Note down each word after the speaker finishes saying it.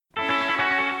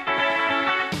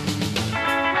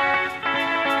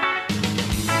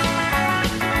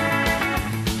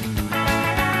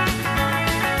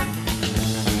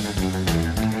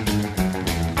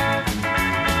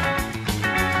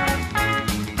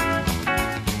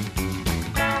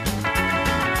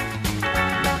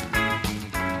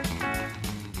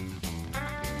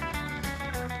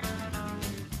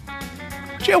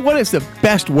Joe, what is the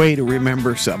best way to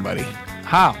remember somebody?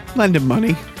 How? Lend him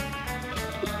money.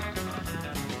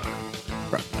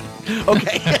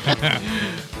 Okay.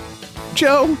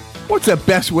 Joe, what's the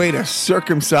best way to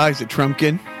circumcise a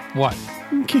Trumpkin? What?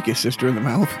 Kick his sister in the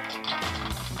mouth.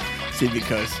 See,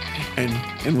 because,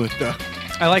 and with the...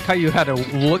 I like how you had to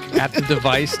look at the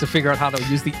device to figure out how to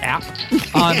use the app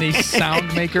on the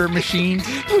sound maker machine.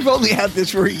 We've only had this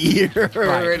for a year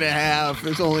Right. and a half.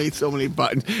 There's only so many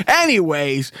buttons.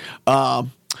 Anyways,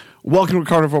 welcome to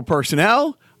Carnival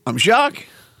Personnel. I'm Jacques,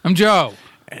 I'm Joe.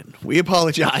 and we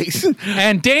apologize.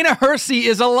 And Dana Hersey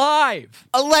is alive.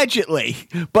 Allegedly.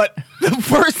 But the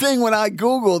first thing when I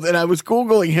Googled, and I was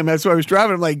Googling him as I was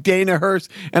driving, I'm like, Dana Hersey,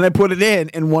 and I put it in,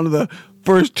 and one of the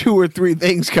first 2 or 3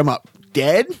 things come up.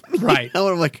 Dead? Right. And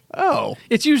I'm like, oh.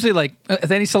 It's usually like,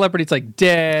 with any celebrity, it's like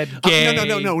dead, gay,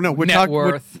 No. net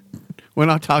worth. We're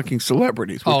not talking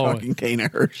celebrities. We're talking Dana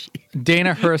Hersey.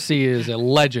 Dana Hersey is a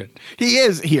legend. He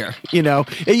is here, you know.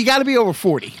 You got to be over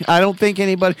 40. I don't think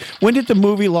anybody... When did the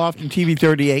movie Loft and TV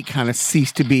 38 kind of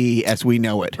cease to be as we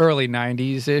know it? Early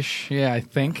 90s-ish. Yeah, I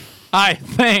think.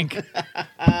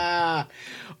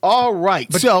 All right.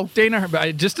 But so,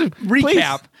 Dana, just to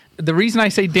recap, the reason I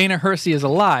say Dana Hersey is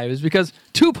alive is because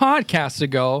 2 podcasts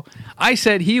ago, I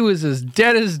said he was as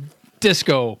dead as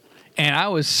disco, and I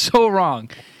was so wrong.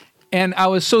 And I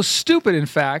was so stupid, in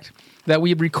fact, that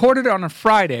we recorded it on a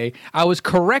Friday. I was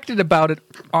corrected about it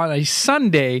on a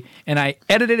Sunday, and I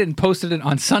edited it and posted it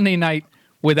on Sunday night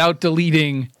without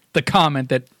deleting the comment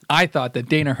that I thought that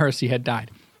Dana Hersey had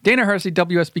died. Dana Hersey,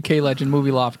 WSBK legend,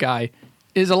 movie loft guy,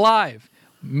 is alive.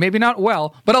 Maybe not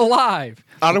well, but alive.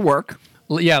 out of work.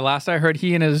 Yeah, last I heard,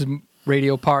 he and his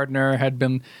radio partner had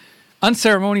been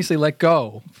unceremoniously let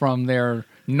go from their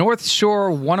North Shore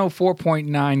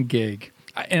 104.9 gig.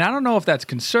 And I don't know if that's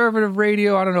conservative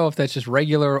radio. I don't know if that's just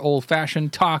regular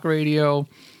old-fashioned talk radio.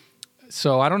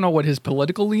 So I don't know what his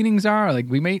political leanings are. Like,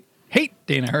 we may hate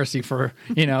Dana Hersey for,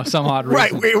 some odd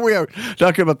reason. Right, we are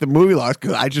talking about the movie loss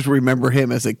because I just remember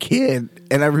him as a kid.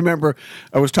 And I remember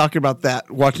I was talking about that,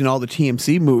 watching all the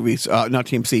TMC movies, not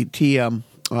TMC, TCM.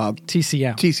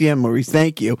 TCM movies,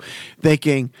 thank you.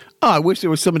 Thinking, I wish there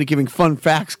was somebody giving fun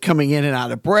facts coming in and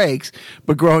out of breaks.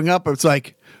 But growing up, it's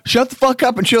like, shut the fuck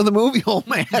up and show the movie, old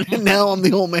man. And now I'm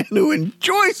the old man who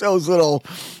enjoys those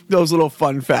little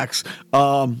fun facts.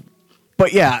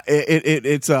 But yeah,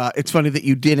 it's funny that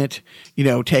you didn't,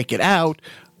 take it out.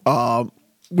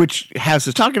 Which has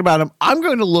us talking about him. I'm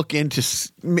going to look into.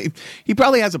 He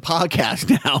probably has a podcast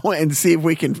now, and see if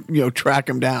we can, track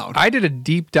him down. I did a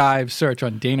deep dive search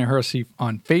on Dana Hersey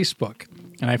on Facebook,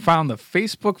 and I found the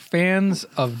Facebook fans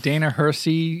of Dana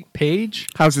Hersey page.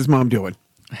 How's his mom doing?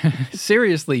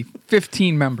 Seriously,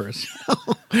 15 members.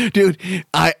 Dude,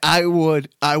 I would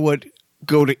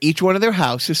go to each one of their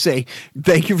houses, say,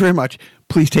 thank you very much.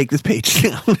 Please take this page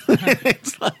down.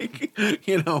 It's like,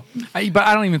 But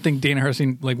I don't even think Dana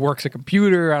Hersey works a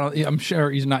computer. I'm sure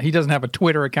he's not. He doesn't have a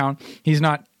Twitter account. He's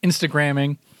not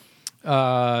Instagramming.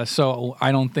 So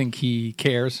I don't think he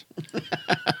cares.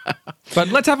 But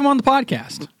let's have him on the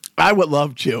podcast. I would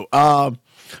love to.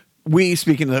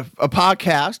 Speaking of a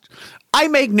podcast, I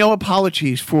make no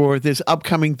apologies for this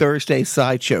upcoming Thursday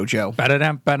sideshow, Joe.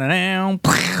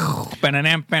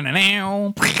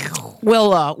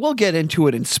 We'll get into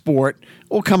it in sport.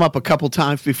 We'll come up a couple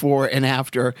times before and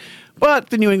after. But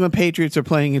the New England Patriots are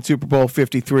playing in Super Bowl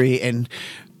 53, and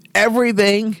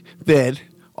everything that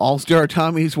All-Star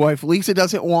Tommy's wife Lisa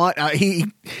doesn't want,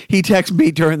 he texts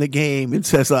me during the game and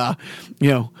says,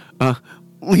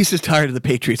 Lisa's tired of the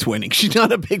Patriots winning. She's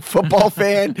not a big football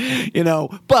fan,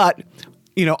 but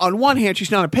on one hand,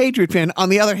 she's not a Patriot fan. On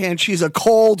the other hand, she's a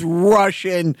cold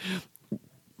Russian.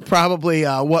 Probably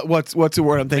what's the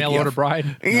word I'm thinking of? Mail order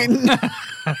bride? No.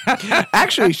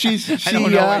 Actually, I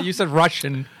don't know. You said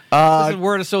Russian. This is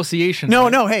word association.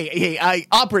 No. Hey,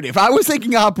 operative. I was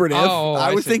thinking operative. Oh,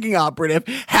 I was thinking operative.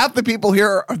 Half the people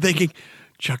here are thinking,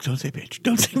 Chuck, don't say bitch.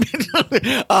 Don't say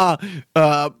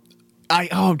bitch.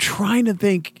 I'm trying to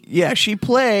think. Yeah, she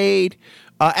played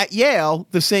at Yale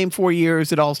the same 4 years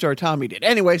that All-Star Tommy did.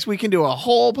 Anyways, we can do a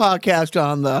whole podcast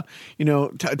on the,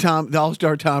 the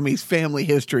All-Star Tommy's family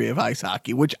history of ice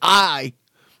hockey, which I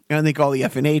think all the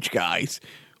F&H guys,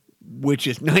 which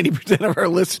is 90% of our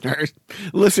listener,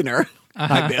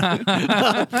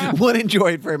 would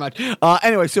enjoy it very much.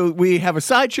 Anyway, so we have a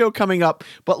sideshow coming up,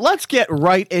 but let's get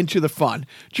right into the fun.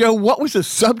 Joe, what was the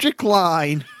subject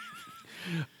line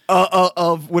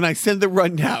of when I send the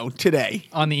rundown today?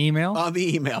 On the email? On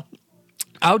the email.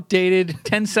 Outdated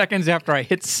 10 seconds after I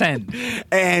hit send.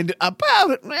 And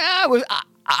about,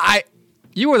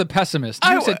 You were the pessimist.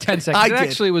 You said 10 seconds. It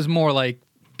actually was more like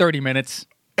 30 minutes.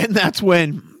 And that's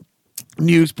when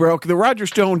news broke. The Roger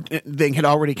Stone thing had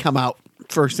already come out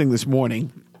first thing this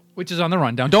morning. Which is on the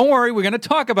rundown. Don't worry, we're going to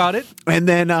talk about it. And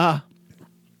then,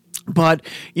 but,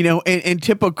 you know, in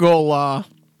typical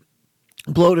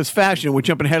Bloatus fashion, we're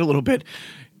jumping ahead a little bit.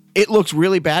 It looks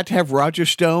really bad to have Roger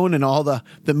Stone and all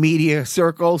the media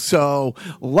circle. So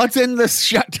let's end this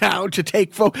shutdown to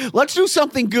take let's do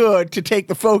something good to take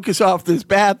the focus off this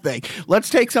bad thing. Let's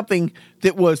take something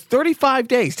that was 35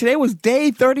 days. Today was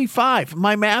day 35.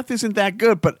 My math isn't that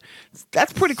good, but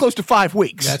that's pretty close to 5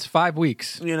 weeks. That's 5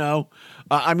 weeks. You know,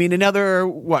 I mean, another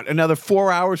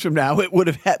 4 hours from now, it would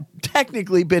have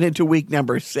technically been into week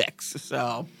number 6.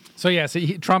 So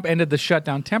Trump ended the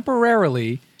shutdown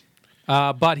temporarily.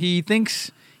 But he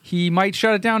thinks he might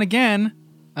shut it down again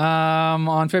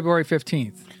on February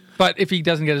 15th. But if he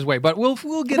doesn't get his way. But we'll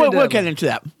get into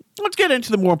that. Let's get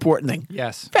into the more important thing.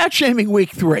 Yes. Fat shaming week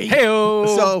 3. Hey-o.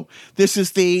 So this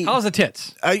is the... How's the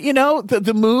tits? You know, the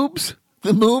moobs.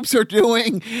 The moobs are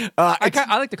doing...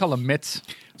 I like to call them mitts.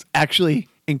 It's actually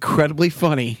incredibly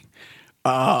funny.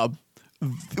 We're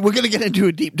going to get into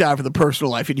a deep dive of the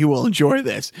personal life, and you will enjoy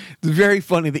this. It's very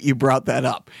funny that you brought that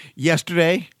up.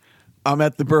 Yesterday... I'm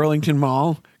at the Burlington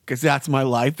Mall because that's my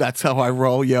life. That's how I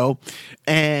roll, yo.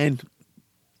 And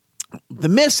the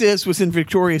missus was in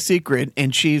Victoria's Secret,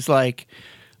 and she's like,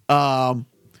 long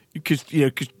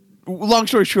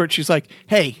story short, she's like,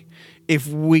 hey, if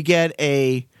we get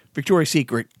a Victoria's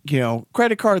Secret,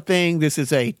 credit card thing, this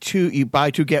is you buy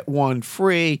 2 get 1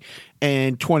 free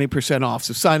and 20% off.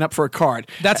 So sign up for a card.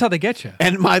 That's how they get you.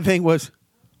 And my thing was,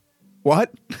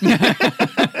 what?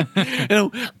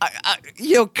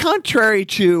 Contrary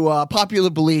to popular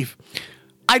belief,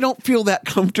 I don't feel that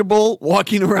comfortable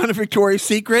walking around a Victoria's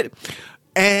Secret.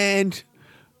 And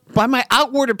by my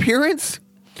outward appearance,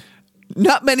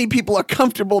 not many people are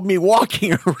comfortable with me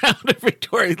walking around a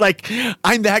Victoria's. Like,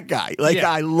 I'm that guy.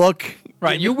 I look...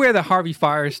 Right, you wear the Harvey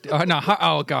Firestein.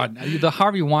 The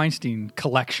Harvey Weinstein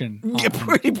collection. Yeah,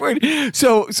 pretty.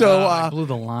 So I blew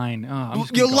the line.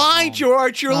 You're lying,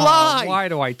 George. You're lying. Why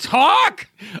do I talk?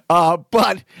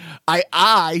 But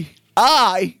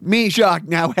me, Jacques,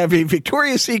 now have a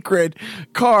Victoria's Secret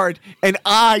card, and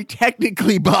I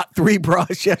technically bought 3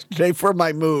 bras yesterday for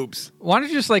my moves. Why don't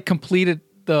you just complete it?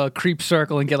 The creep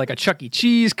circle and get a Chuck E.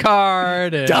 Cheese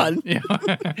card. Done.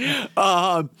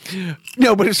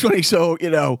 No, but it's funny. So,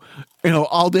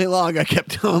 all day long I kept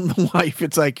telling the wife,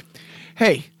 it's like,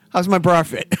 hey, how's my bra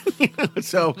fit?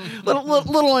 So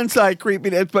little inside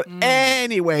creepiness. But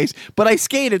anyways, I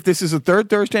skated. This is the 3rd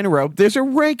Thursday in a row. There's a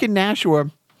rink in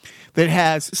Nashua that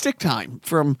has stick time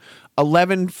from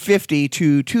 11:50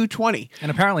 to 2:20. And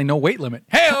apparently no weight limit.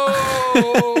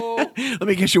 Hey-o! Let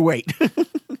me guess your weight.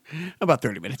 About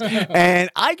 30 minutes. And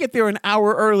I get there an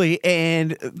hour early,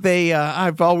 and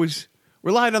I've always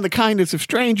relied on the kindness of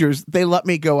strangers. They let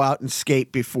me go out and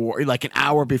skate before, an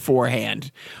hour beforehand.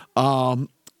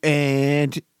 And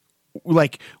the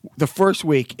first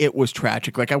week, it was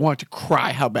tragic. I wanted to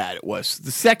cry how bad it was.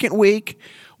 The second week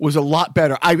was a lot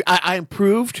better. I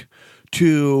improved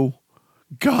to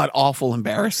god-awful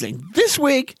embarrassing. This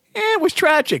week, it was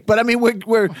tragic. But, I mean,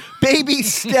 we're baby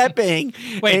stepping.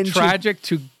 Wait, tragic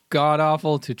to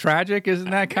god-awful to tragic? Isn't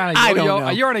that kind of yo-yo? I don't know.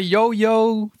 You're on a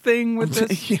yo-yo thing with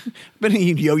this? I've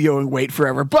been yo-yoing weight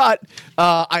forever. But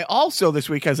I also, this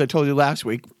week, as I told you last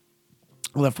week,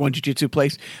 left one jiu-jitsu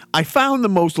place. I found the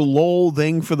most lol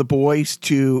thing for the boys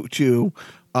to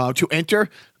enter.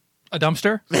 A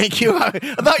dumpster? Thank you. I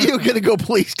thought you were going to go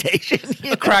police station.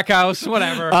 A crack house,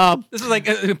 whatever. This is like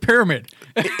a pyramid.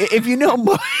 If you know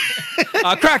more.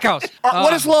 Crack house.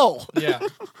 What is lol? Yeah.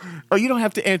 Oh, you don't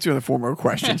have to answer the former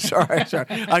question. Sorry.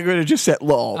 I'm going to just set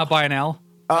lol. I'll buy an L.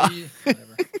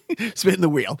 Spin the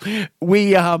wheel.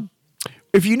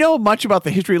 If you know much about the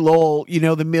history of Lowell, you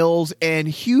know the mills and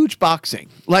huge boxing.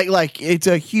 Like it's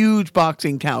a huge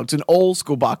boxing town. It's an old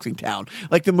school boxing town.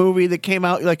 Like the movie that came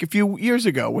out a few years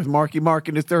ago with Marky Mark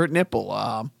and his third nipple.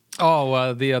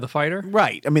 The fighter?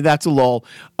 Right. I mean, that's a Lowell.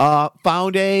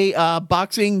 Found a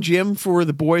boxing gym for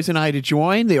the boys and I to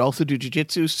join. They also do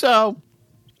jiu-jitsu. So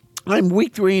I'm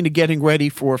week 3 into getting ready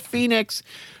for Phoenix,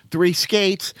 3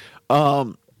 skates,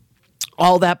 all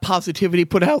that positivity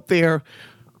put out there.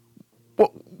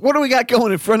 What do we got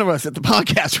going in front of us at the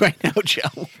podcast right now,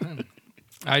 Joe?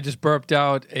 I just burped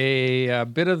out a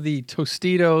bit of the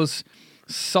Tostitos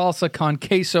salsa con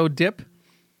queso dip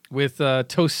with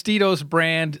Tostitos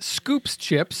brand Scoops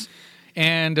chips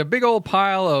and a big old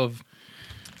pile of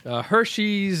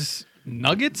Hershey's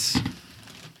Nuggets,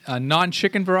 a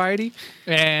non-chicken variety,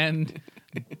 and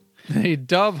The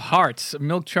Dove Hearts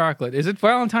milk chocolate. Is it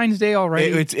Valentine's Day already?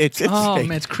 It's oh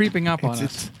man, it's creeping up on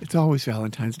us. It's always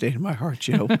Valentine's Day in my heart,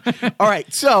 Joe. All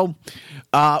right, so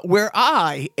where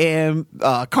I am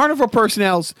Carnival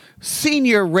Personnel's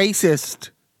senior racist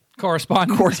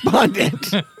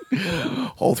correspondent,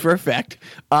 hold for effect.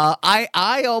 I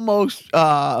almost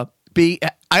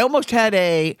had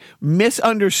a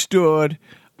misunderstood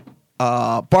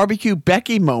barbecue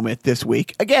Becky moment this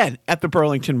week, again at the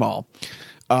Burlington Mall.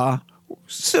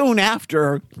 Soon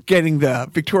after getting the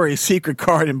Victoria's Secret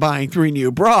card and buying 3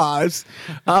 new bras,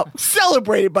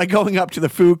 celebrated by going up to the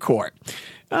food court.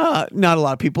 Not a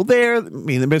lot of people there.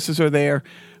 Me and the missus are there.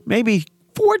 Maybe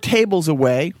 4 tables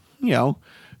away,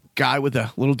 guy with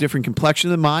a little different complexion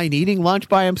than mine, eating lunch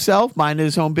by himself, minding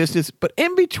his own business. But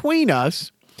in between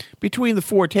us, between the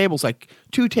 4 tables, like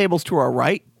 2 tables to our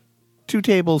right, 2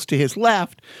 tables to his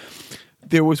left,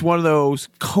 there was one of those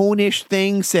cone-ish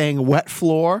things saying wet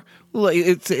floor.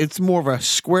 It's more of a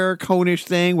square cone-ish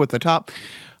thing with the top.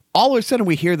 All of a sudden,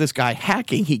 we hear this guy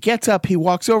hacking. He gets up, he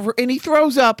walks over, and he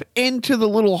throws up into the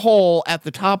little hole at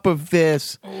the top of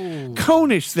this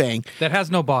cone-ish thing. That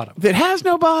has no bottom.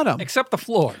 Except the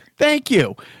floor. Thank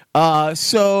you.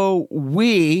 So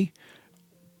we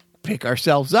pick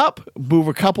ourselves up, move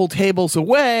a couple tables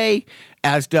away,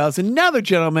 as does another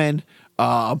gentleman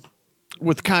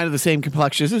with kind of the same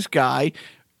complexion as this guy,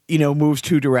 moves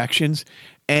 2 directions.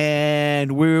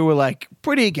 And we were like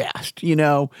pretty aghast,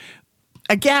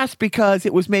 aghast because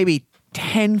it was maybe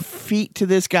 10 feet to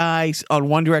this guy on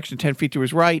one direction, 10 feet to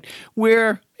his right,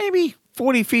 where maybe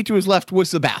 40 feet to his left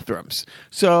was the bathrooms.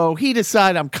 So he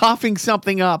decided, I'm coughing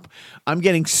something up. I'm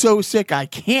getting so sick, I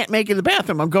can't make it to the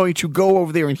bathroom. I'm going to go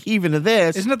over there and heave into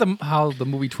this. Isn't that how the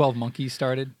movie 12 Monkeys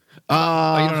started? You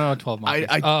don't know 12 Monkeys.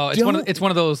 It's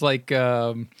one of those like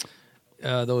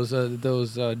those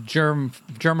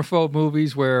germaphobe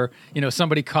movies where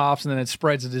somebody coughs and then it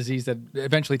spreads a disease that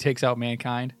eventually takes out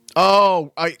mankind.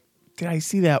 Oh, did I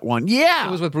see that one? Yeah,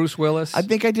 it was with Bruce Willis. I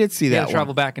think I did see that one.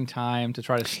 Travel back in time to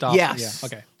try to stop. Yes, yeah.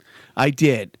 Okay, I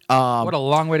did. What a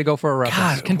long way to go for a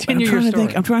reference. Continue your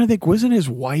story. I'm trying to think. Wasn't his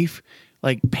wife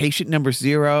like patient number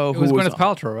 0? It was Gwyneth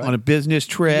Paltrow, right? On a business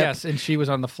trip. Yes, and she was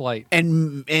on the flight.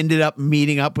 And ended up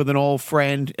meeting up with an old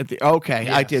friend at the... Okay,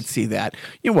 yes. I did see that.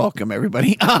 You're welcome,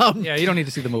 everybody. Yeah, you don't need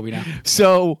to see the movie now.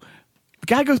 So, the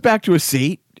guy goes back to his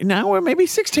seat. Now we're maybe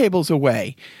 6 tables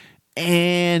away.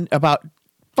 And about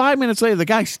 5 minutes later, the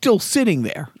guy's still sitting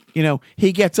there.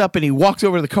 He gets up and he walks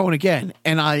over to the cone again.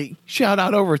 And I shout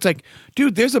out over. It's like,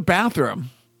 dude, there's a bathroom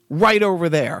right over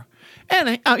there.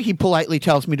 And he politely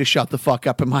tells me to shut the fuck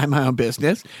up and mind my own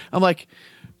business. I'm like,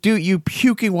 dude, you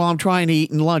puking while I'm trying to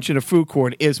eat lunch in a food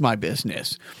court is my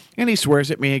business. And he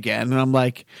swears at me again. And I'm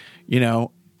like, and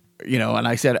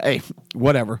I said, hey,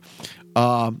 whatever.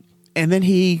 And then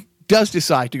he does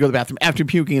decide to go to the bathroom after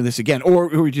puking in this again,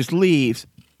 or he just leaves.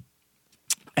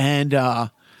 And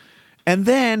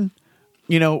then,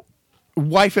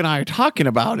 wife and I are talking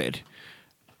about it.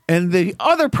 And the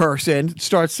other person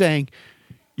starts saying,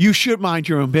 you should mind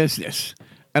your own business.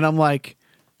 And I'm like,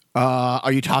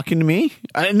 are you talking to me?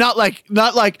 Not like,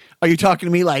 are you talking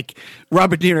to me like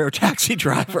Robert De Niro, Taxi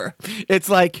Driver? It's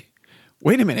like,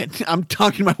 wait a minute, I'm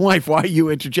talking to my wife. Why are you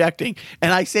interjecting?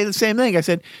 And I say the same thing. I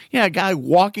said, yeah, a guy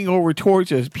walking over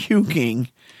towards us, puking,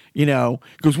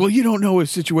 goes, well, you don't know his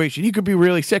situation. He could be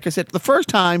really sick. I said, the first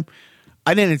time,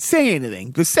 I didn't say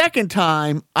anything. The second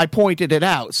time, I pointed it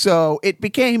out. So it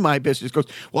became my business. Goes,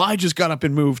 well, I just got up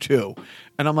and moved too.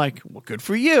 And I'm like, well, good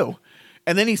for you.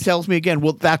 And then he tells me again,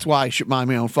 well, that's why I should mind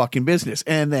my own fucking business.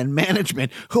 And then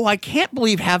management, who I can't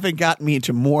believe haven't gotten me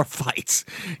into more fights,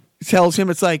 tells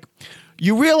him, it's like,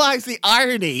 you realize the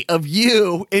irony of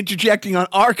you interjecting on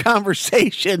our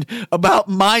conversation about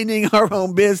minding our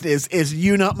own business is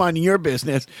you not minding your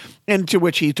business. And to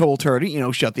which he told her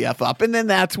to, shut the F up. And then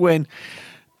that's when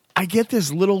I get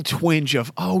this little twinge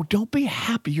of, oh, don't be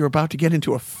happy you're about to get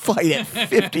into a fight at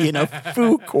 50 in a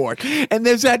food court. And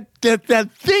there's that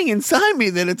thing inside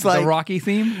me that it's like... The Rocky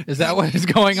theme? Is that what is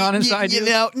going on inside you?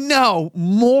 No.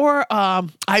 More,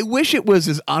 I wish it was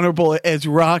as honorable as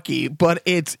Rocky, but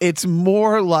it's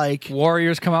more like...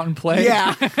 Warriors come out and play?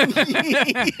 Yeah.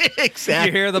 Exactly.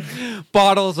 You hear the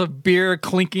bottles of beer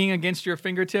clinking against your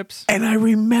fingertips? And I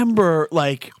remember,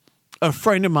 like, a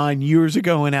friend of mine years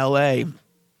ago in L.A.,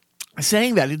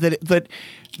 saying that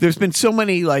there's been so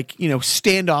many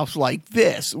standoffs like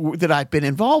this that I've been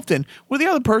involved in where the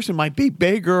other person might be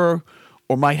bigger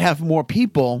or might have more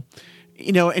people,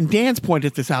 and Dan's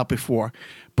pointed this out before,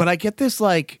 but I get this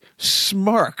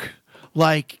smirk,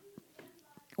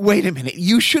 wait a minute,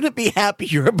 you shouldn't be happy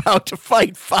you're about to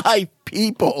fight 5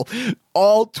 people,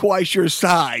 all twice your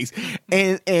size,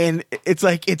 and it's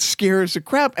like it scares the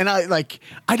crap. And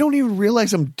I don't even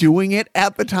realize I'm doing it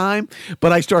at the time,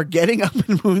 but I start getting up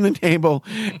and moving the table,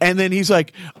 and then he's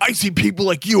like, "I see people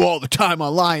like you all the time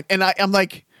online," and I'm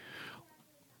like,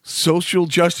 social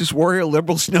justice warrior,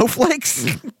 liberal snowflakes,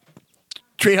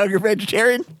 tree hugger,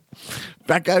 vegetarian.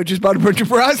 That guy who just bought a bunch of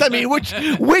fries. I mean,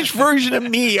 which version of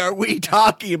me are we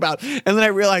talking about? And then I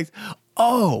realized,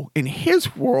 oh, in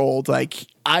his world, like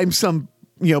I'm some,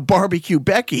 barbecue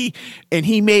Becky, and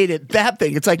he made it that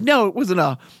thing. It's like, no, it wasn't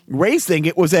a race thing.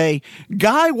 It was a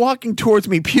guy walking towards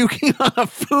me, puking on a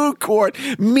food court,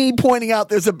 me pointing out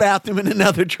there's a bathroom in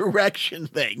another direction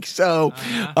thing. So,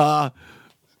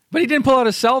 but he didn't pull out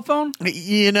a cell phone?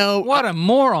 What a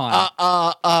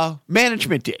moron.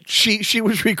 Management did. She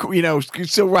was,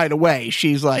 so right away.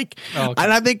 She's like, okay.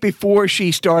 And I think before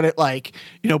she started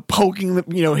poking,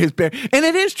 his bear. And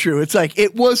it is true. It's like,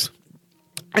 it was,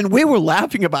 and we were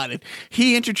laughing about it.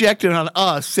 He interjected on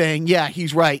us saying, yeah,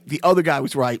 he's right. The other guy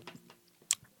was right.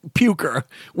 Puker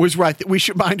was right that we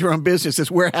should mind our own business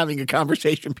as we're having a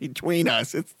conversation between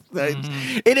us. It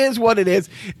is what it is.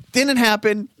 Didn't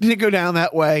happen. Didn't go down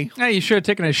that way. Yeah, you should have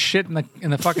taken a shit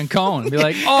in the fucking cone and be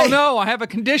like, oh, no, I have a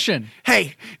condition.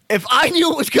 Hey, if I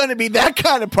knew it was going to be that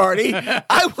kind of party,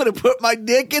 I would have put my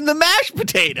dick in the mashed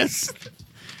potatoes.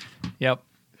 Yep.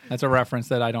 That's a reference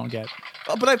that I don't get.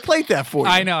 Oh, but I played that for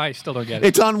you. I know. I still don't get it.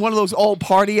 It's on one of those old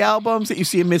party albums that you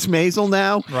see in Miss Maisel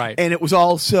now. Right. And it was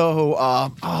also...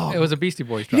 it was a Beastie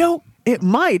Boys track. It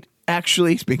might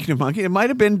actually, speaking of Monkey, it might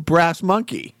have been Brass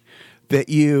Monkey that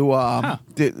you...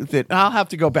 that I'll have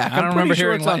to go back. I don't remember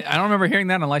hearing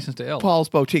that on License to Ill. Paul's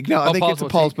Boutique. No, I think Paul's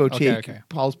it's Paul's Boutique. Okay.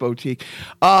 Paul's Boutique.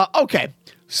 Okay.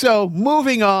 So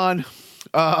moving on.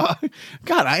 God,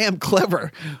 I am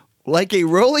clever. Like a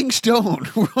rolling stone.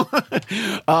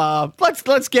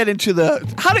 Let's get into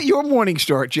how did your morning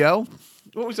start, Joe?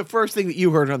 What was the first thing that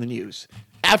you heard on the news?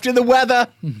 After the weather?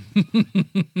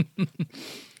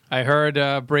 I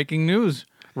heard breaking news.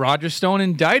 Roger Stone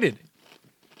indicted.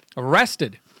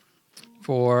 Arrested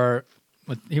for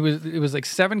it was like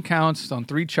 7 counts on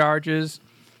 3 charges.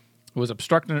 It was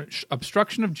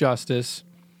obstruction of justice,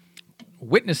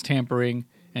 witness tampering,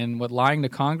 and lying to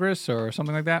Congress or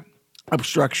something like that.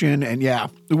 Obstruction and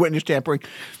the witness tampering.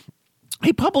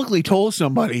 He publicly told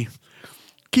somebody,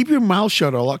 keep your mouth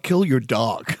shut or I'll kill your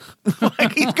dog.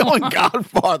 Like he's going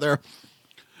Godfather.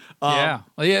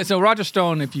 So Roger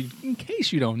Stone, in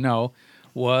case you don't know,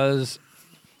 was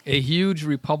a huge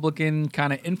Republican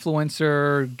kind of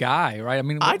influencer guy, right? I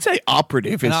mean, I'd say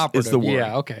operative is the word.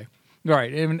 Yeah, okay.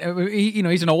 Right. And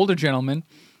he's an older gentleman.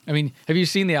 I mean, have you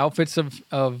seen the outfits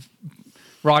of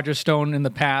Roger Stone in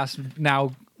the past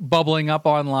now bubbling up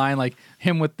online, like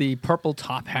him with the purple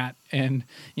top hat, and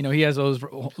he has those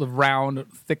round,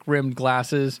 thick-rimmed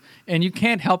glasses, and you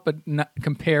can't help but not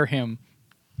compare him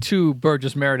to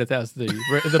Burgess Meredith as the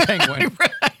Penguin.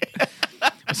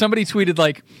 Somebody tweeted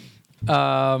like,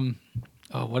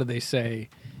 what did they say?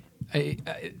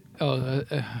 It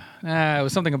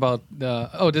was something about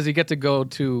does he get to go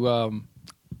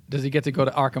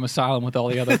to Arkham Asylum with all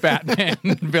the other Batman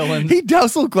villains? He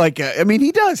does look like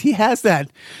he does. He has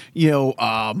that,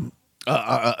 a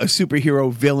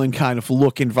superhero villain kind of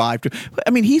look and vibe. I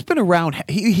mean, he's been around.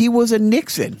 He was a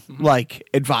Nixon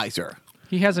advisor.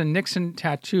 He has a Nixon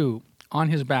tattoo on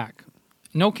his back.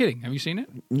 No kidding. Have you seen it?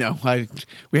 No,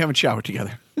 we haven't showered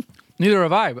together. Neither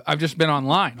have I. I've just been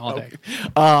online all day.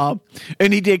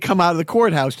 And he did come out of the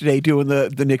courthouse today doing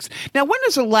the Knicks. Now, when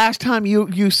is the last time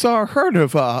you saw or heard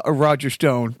of Roger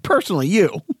Stone? Personally,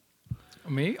 you.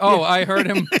 Me? Oh, I heard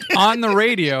him on the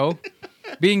radio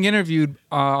being interviewed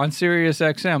on Sirius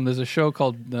XM. There's a show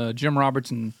called Jim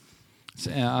Norton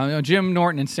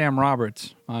and Sam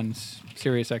Roberts on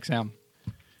Sirius XM.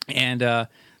 And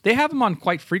they have him on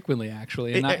quite frequently,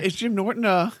 actually. And is Jim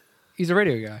Norton... He's a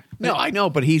radio guy. No, I know,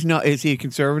 but he's not. Is he a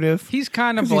conservative? He's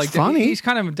kind of like funny. He's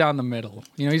kind of down the middle.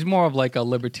 He's more of like a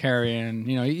libertarian.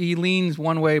 He leans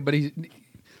one way, but he's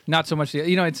not so much.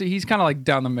 He's kind of like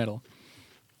down the middle.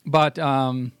 But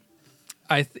they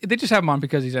just have him on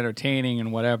because he's entertaining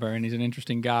and whatever, and he's an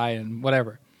interesting guy and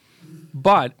whatever.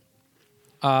 But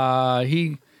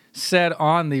he said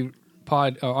on the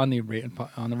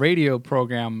radio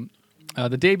program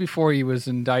the day before he was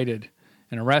indicted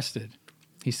and arrested.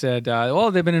 He said,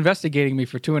 they've been investigating me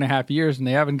for 2.5 years and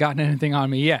they haven't gotten anything on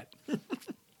me yet.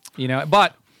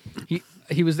 But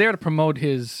he was there to promote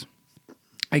his,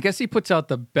 I guess he puts out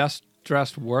the best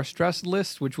dressed, worst dressed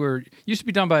list, which used to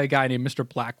be done by a guy named Mr.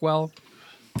 Blackwell.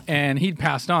 And he'd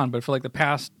passed on, but for like the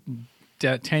past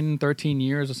 10, 13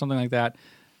 years or something like that,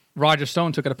 Roger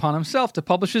Stone took it upon himself to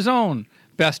publish his own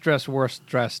best dressed, worst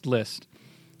dressed list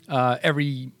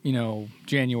every,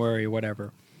 January or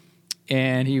whatever.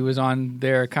 And he was on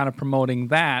there kind of promoting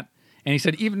that. And he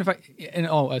said, even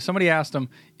if somebody asked him,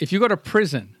 if you go to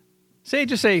prison,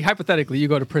 just say hypothetically you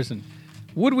go to prison,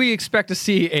 would we expect to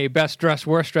see a best dressed,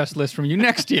 worst dressed list from you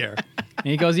next year? And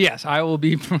he goes, yes, I will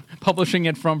be publishing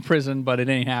it from prison, but it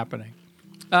ain't happening.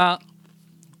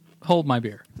 Hold my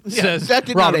beer. Says that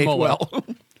did Robert not age Mueller. well.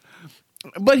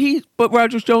 But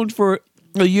Roger Stone for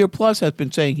a year plus has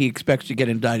been saying he expects to get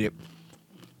indicted.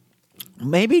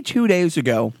 Maybe 2 days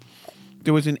ago,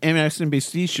 there was an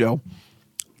MSNBC show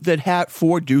that had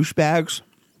 4 douchebags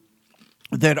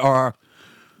that are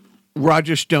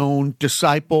Roger Stone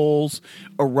disciples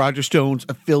or Roger Stone's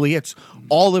affiliates,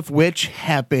 all of which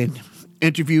have been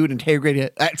interviewed,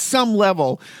 interrogated at some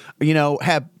level,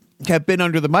 have been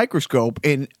under the microscope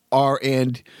and are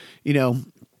in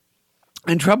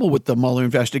trouble with the Mueller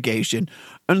investigation.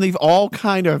 And they've all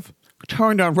kind of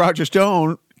turned on Roger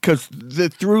Stone because the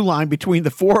through line between the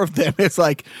 4 of them is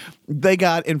like they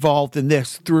got involved in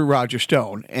this through Roger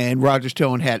Stone. And Roger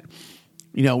Stone had,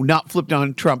 not flipped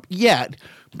on Trump yet,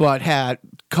 but had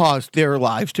caused their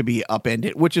lives to be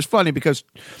upended, which is funny because,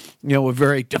 a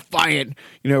very defiant,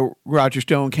 Roger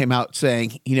Stone came out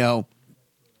saying,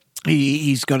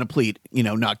 he's going to plead,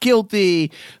 not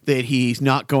guilty, that he's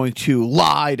not going to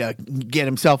lie to get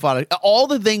himself out of all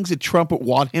the things that Trump would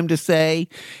want him to say.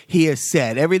 He has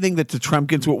said everything that the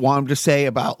Trumpkins would want him to say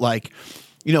about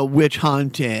witch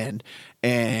hunt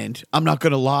and I'm not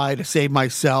going to lie to save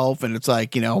myself. And it's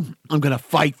like, I'm going to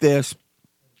fight this.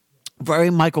 Very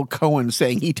Michael Cohen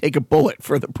saying he'd take a bullet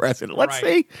for the president. Let's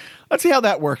see how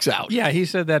that works out. Yeah, he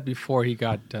said that before he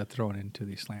got thrown into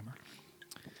the slammer.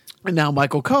 And now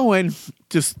Michael Cohen,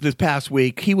 just this past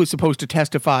week, he was supposed to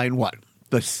testify in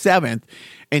the 7th,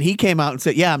 and he came out and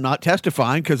said, "Yeah, I'm not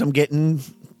testifying because I'm getting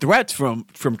threats from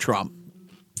Trump."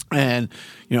 And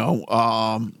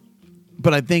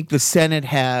but I think the Senate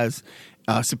has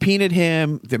subpoenaed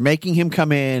him. They're making him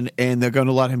come in, and they're going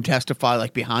to let him testify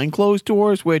behind closed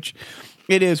doors, which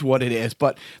it is what it is.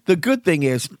 But the good thing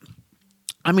is,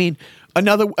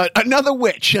 another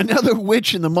witch in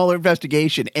the Mueller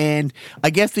investigation. And I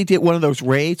guess they did one of those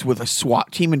raids with a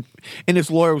SWAT team, and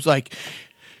his lawyer was like,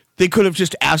 they could have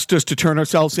just asked us to turn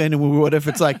ourselves in and we would have.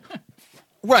 It's like,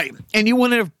 right. And you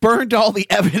wouldn't have burned all the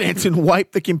evidence and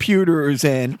wiped the computers.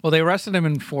 Well, they arrested him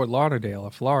in Fort Lauderdale,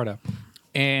 Florida.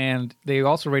 And they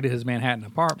also raided his Manhattan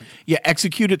apartment. Yeah,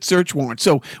 executed search warrants.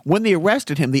 So when they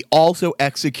arrested him, they also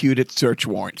executed search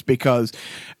warrants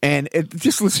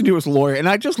just listen to his lawyer, and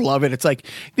I just love it. It's like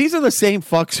these are the same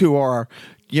fucks who are,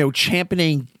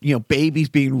 championing, babies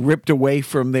being ripped away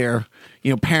from their,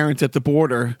 parents at the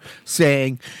border,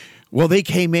 saying, well, they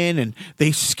came in and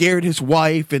they scared his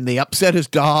wife and they upset his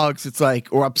dogs. It's like,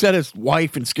 or upset his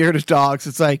wife and scared his dogs.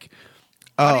 It's like,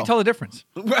 how do you tell the difference?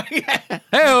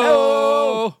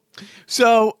 Hey-o!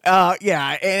 So,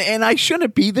 and I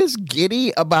shouldn't be this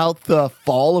giddy about the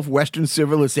fall of Western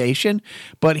civilization,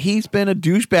 but he's been a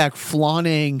douchebag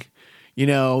flaunting,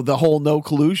 the whole no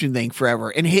collusion thing forever.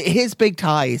 And his big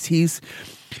tie is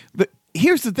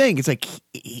here's the thing. It's like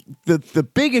the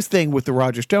biggest thing with the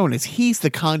Roger Stone is he's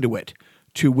the conduit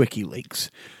to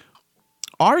WikiLeaks.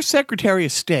 Our Secretary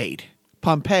of State,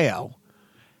 Pompeo,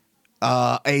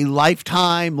 a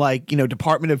lifetime,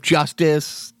 Department of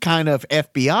Justice kind of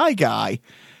FBI guy,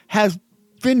 has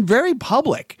been very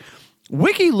public.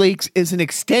 WikiLeaks is an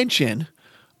extension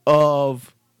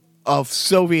of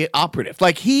Soviet operatives.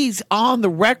 He's on the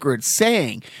record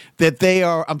saying that they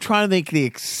are. I'm trying to think the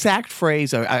exact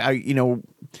phrase.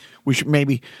 We should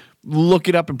maybe look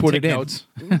it up and put Take it in. Notes.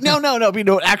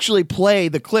 No. Actually play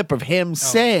the clip of him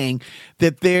saying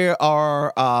that there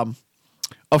are.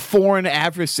 A foreign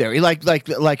adversary, like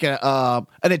an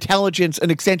intelligence, an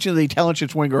extension of the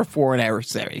intelligence wing, or a foreign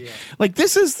adversary. Yeah.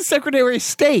 This is the Secretary of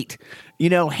State,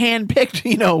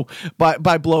 handpicked,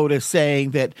 by Bloatus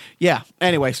saying that. Yeah.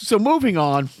 Anyway, so moving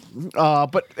on,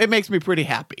 but it makes me pretty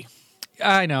happy.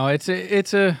 I know it's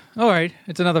all right.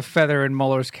 It's another feather in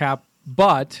Mueller's cap,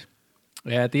 but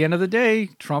at the end of the day,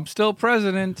 Trump's still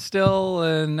president,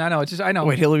 and I know.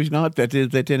 Wait, Hillary's not. That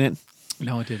didn't.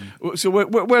 No, it didn't. So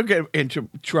we'll get into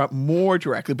Trump more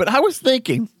directly. But I was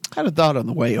thinking, I had a thought on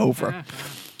the way over.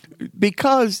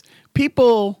 Because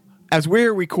people, as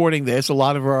we're recording this, a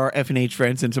lot of our FNH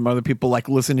friends and some other people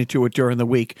listening to it during the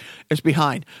week is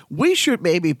behind. We should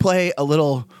maybe play a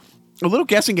little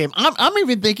guessing game. I'm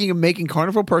even thinking of making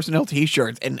Carnival Personnel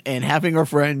t-shirts and having our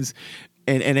friends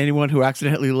and anyone who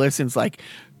accidentally listens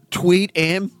tweet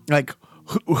in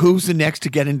who's the next to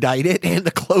get indicted, and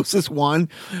the closest one.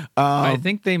 I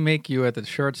think they make you at the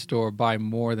shirt store buy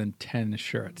more than 10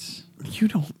 shirts. You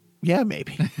don't. Yeah,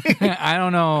 maybe. I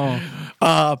don't know.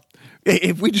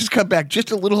 If we just cut back just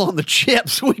a little on the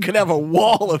chips, we could have a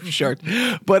wall of shirts.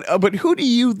 But who do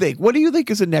you think? What do you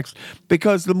think is the next?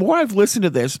 Because the more I've listened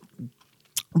to this,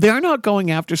 they're not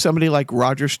going after somebody like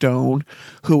Roger Stone,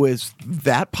 who is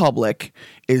that public,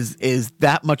 is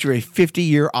that much of a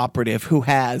 50-year operative who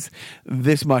has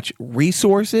this much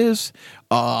resources.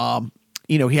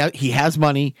 He has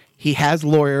money, he has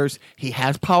lawyers, he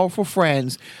has powerful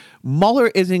friends. Mueller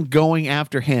isn't going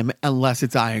after him unless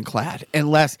it's ironclad,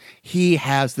 unless he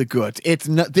has the goods. It's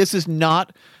not. This is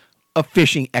not a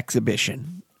fishing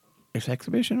exhibition. Is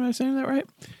exhibition? Am I saying that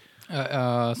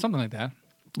right? Something like that.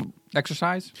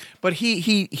 Exercise. But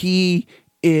he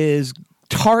is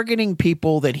targeting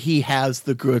people that he has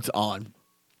the goods on,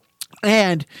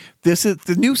 and this is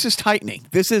the noose is tightening.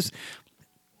 This is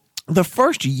the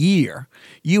first year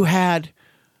you had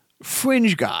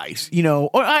fringe guys, or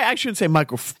I shouldn't say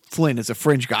Michael Flynn is a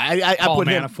fringe guy. I Paul put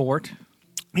Manafort.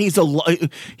 He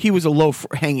was a low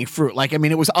hanging fruit.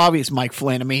 It was obvious Mike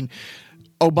Flynn.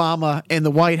 Obama in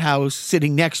the White House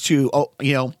sitting next to,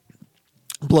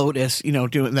 Blotus,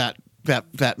 doing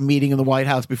that meeting in the White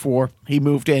House before he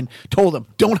moved in, told him,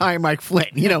 don't hire Mike Flynn.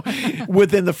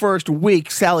 Within the first week,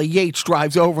 Sally Yates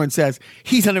drives over and says,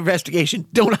 he's on investigation.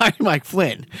 Don't hire Mike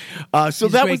Flynn. So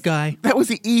he's a great guy. That was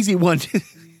the easy one.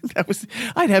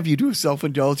 I'd have you do a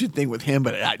self-indulgent thing with him,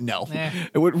 but no,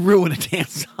 It would ruin a damn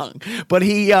song. But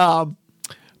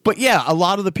a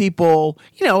lot of the people,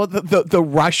 the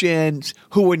Russians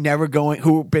who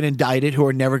have been indicted, who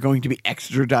are never going to be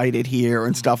extradited here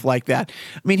and stuff like that.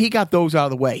 He got those out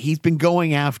of the way. He's been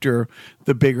going after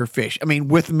the bigger fish.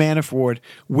 With Manafort,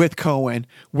 with Cohen,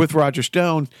 with Roger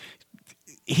Stone.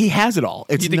 He has it all.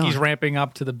 You think he's ramping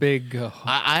up to the big?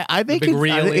 I think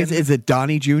is it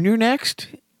Donnie Jr. next?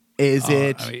 Is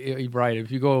it right?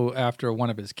 If you go after one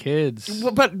of his kids,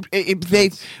 but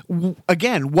what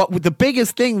the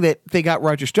biggest thing that they got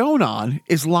Roger Stone on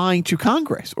is lying to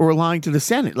Congress or lying to the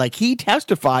Senate. Like, he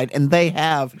testified, and they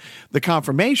have the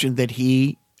confirmation that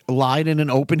he lied in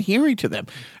an open hearing to them,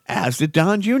 as did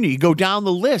Don Jr. You go down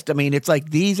the list. It's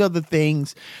like these are the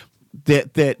things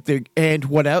that and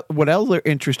what other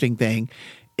interesting thing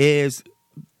is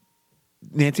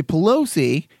Nancy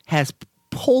Pelosi has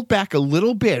pulled back a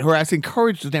little bit, or has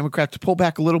encouraged the Democrats to pull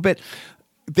back a little bit.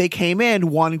 They came in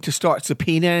wanting to start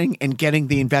subpoenaing and getting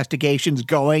the investigations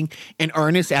going in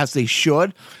earnest, as they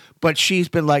should, but she's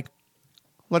been like,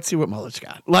 let's see what Mueller's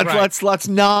got. Let's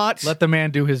not let the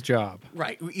man do his job.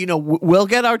 Right. We'll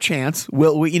get our chance.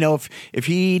 If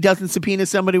he doesn't subpoena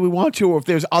somebody we want to, or if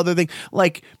there's other things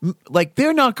like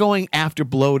they're not going after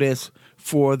Blotus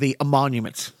for the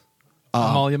emoluments.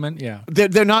 Emolument, yeah.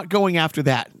 They're not going after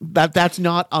that. That's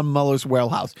not on Mueller's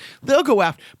wheelhouse. They'll go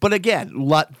after, but again,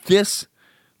 let's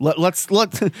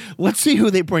see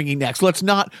who they're bringing next. Let's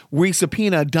not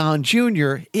re-subpoena Don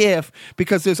Jr.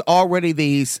 because there's already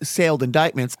these sailed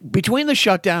indictments between the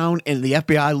shutdown and the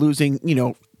FBI losing,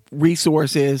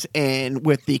 resources, and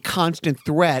with the constant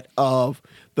threat of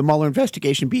the Mueller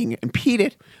investigation being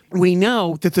impeded. We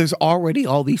know that there's already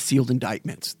all these sealed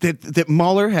indictments that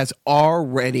Mueller has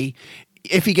already,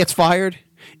 if he gets fired,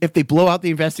 if they blow out the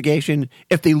investigation,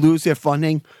 if they lose their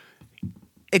funding,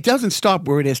 it doesn't stop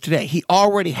where it is today. He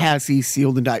already has these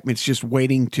sealed indictments just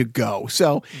waiting to go.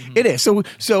 So it is. So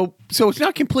it's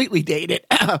not completely dated.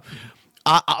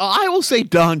 I will say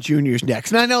Don Jr.'s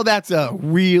next, and I know that's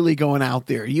really going out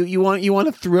there. You want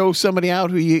to throw somebody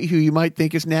out who you might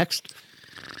think is next?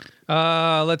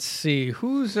 Let's see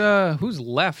who's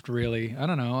left. Really, I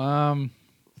don't know.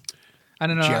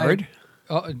 Jared.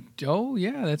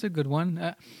 Yeah, that's a good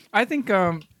one. I think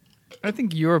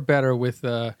you're better with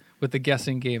the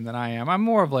guessing game than I am. I'm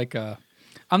more of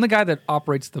I'm the guy that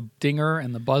operates the dinger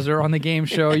and the buzzer on the game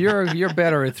show. You're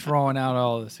better at throwing out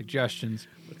all the suggestions.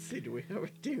 Let's see, do we have a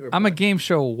dinger? I'm a game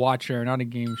show watcher, not a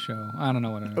game show. I don't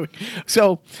know what I am.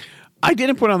 So I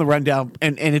didn't put on the rundown,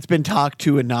 and it's been talked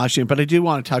to ad nauseum, but I do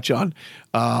want to touch on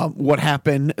what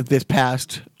happened this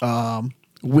past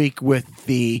week with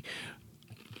the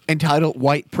entitled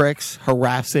white pricks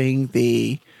harassing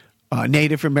the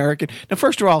Native American. Now,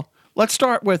 first of all, let's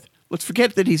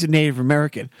forget that he's a Native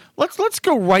American. Let's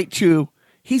go right to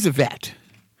he's a vet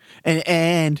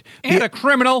and a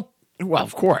criminal. Well,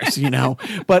 of course,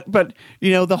 but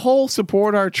the whole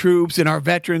support our troops and our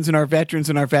veterans and our veterans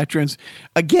and our veterans.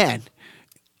 Again,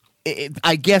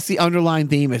 I guess the underlying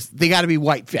theme is they got to be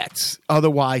white vets,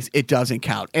 otherwise it doesn't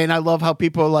count. And I love how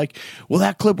people are like, "Well,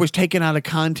 that clip was taken out of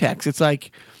context." It's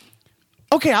like,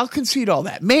 okay, I'll concede all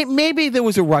that. Maybe there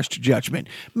was a rush to judgment.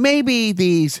 Maybe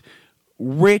these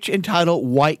rich, entitled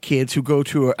white kids who go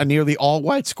to a nearly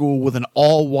all-white school with an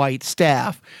all-white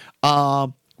staff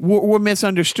were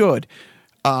misunderstood.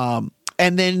 And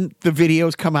then the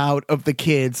videos come out of the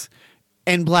kids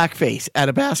in blackface at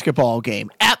a basketball game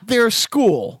at their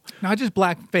school. Not just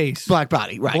blackface. Black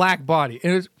body, right. Black body.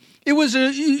 It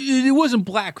wasn't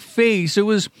blackface. It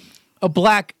was a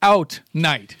blackout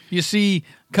night. You see,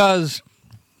 because...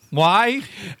 Why?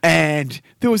 And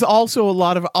there was also a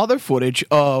lot of other footage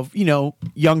of,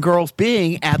 young girls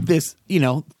being at this,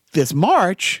 this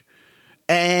march,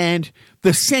 and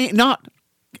the same, not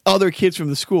other kids from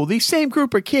the school, these same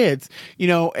group of kids,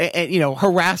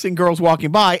 harassing girls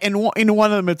walking by. And in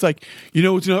one of them, it's like,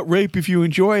 it's not rape if you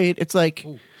enjoy it. It's like,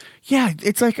 ooh. Yeah,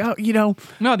 it's like, No,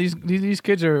 these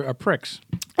kids are pricks.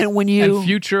 And when you... And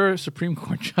future Supreme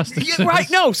Court justices. Yeah, right,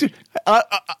 no. So,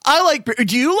 I like beer.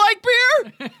 Do you like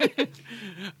beer?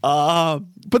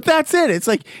 But that's it. It's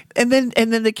like, and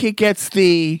then the kid gets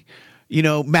the,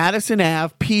 Madison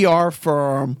Ave PR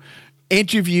firm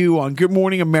interview on Good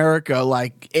Morning America,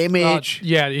 like image.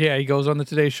 Yeah. He goes on the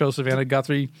Today Show. Savannah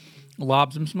Guthrie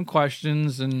lobs him some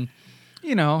questions, and,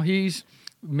 he's...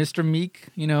 Mr. Meek,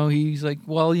 he's like,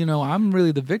 well, I'm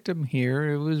really the victim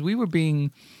here. We were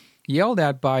being yelled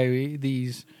at by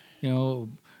these,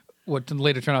 what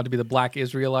later turned out to be the black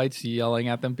Israelites yelling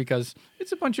at them because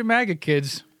it's a bunch of MAGA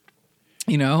kids,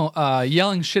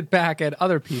 yelling shit back at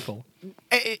other people.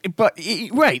 But,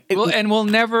 right. And we'll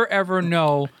never, ever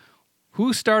know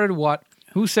who started what,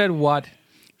 who said what.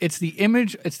 It's the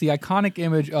iconic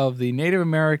image of the Native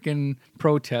American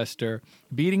protester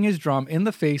beating his drum in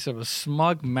the face of a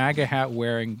smug MAGA hat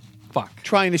wearing fuck.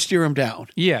 Trying to steer him down.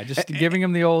 Yeah, just giving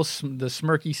him the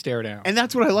smirky stare down. And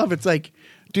that's what I love. It's like,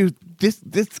 dude, this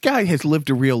guy has lived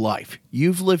a real life.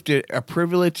 You've lived a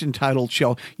privileged, entitled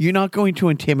shell. You're not going to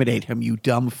intimidate him, you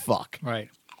dumb fuck. Right.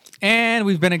 And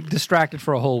we've been distracted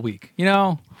for a whole week.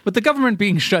 With the government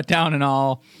being shut down and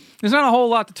all, there's not a whole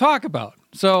lot to talk about.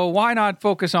 So why not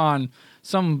focus on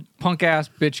some punk-ass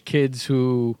bitch kids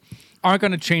who aren't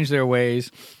going to change their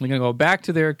ways? They're going to go back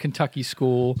to their Kentucky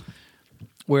school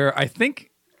where I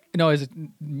think, is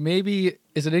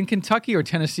it in Kentucky or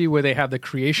Tennessee where they have the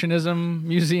Creationism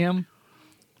Museum?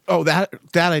 Oh, that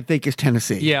I think is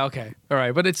Tennessee. Yeah, okay. All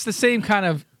right. But it's the same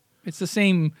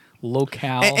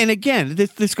locale. And again,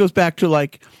 this goes back to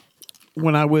like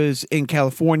when I was in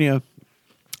California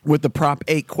with the Prop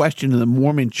 8 question in the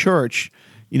Mormon church,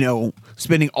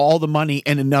 spending all the money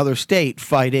in another state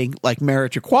fighting like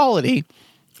marriage equality,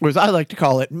 or as I like to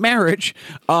call it, marriage.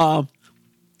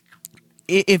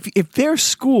 If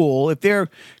their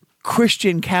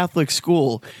Christian Catholic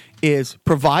school is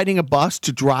providing a bus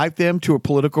to drive them to a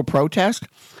political protest,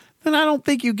 then I don't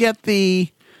think you get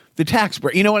the tax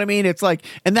break. You know what I mean? It's like,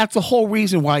 and that's the whole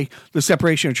reason why the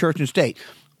separation of church and state.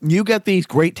 You get these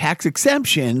great tax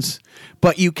exemptions,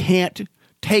 but you can't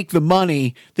take the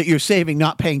money that you're saving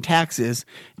not paying taxes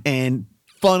and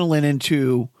funnel it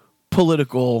into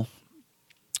political,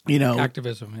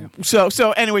 activism. Yeah.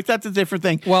 So anyways, that's a different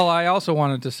thing. Well, I also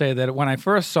wanted to say that when I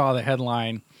first saw the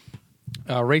headline,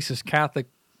 racist Catholic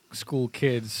school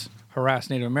kids harass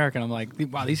Native American, I'm like,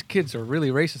 wow, these kids are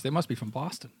really racist. They must be from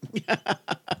Boston.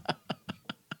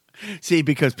 See,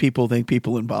 because people think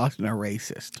people in Boston are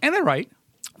racist. And they're right.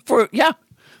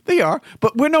 They are.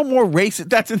 But we're no more racist.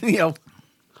 That's,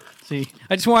 See,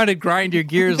 I just wanted to grind your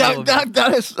gears a little bit.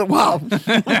 That is, wow.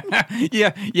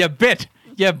 Yeah, you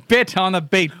bit on the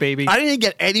bait, baby. I didn't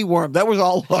get any worm. That was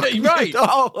all luck. Right.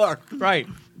 All luck. Right.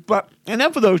 But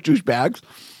enough of those juice bags.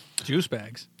 Juice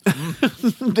bags.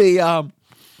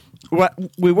 What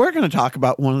we were going to talk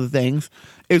about, one of the things,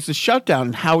 is the shutdown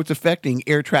and how it's affecting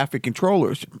air traffic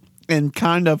controllers. And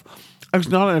kind of, it's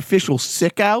not an official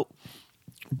sick out,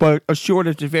 but a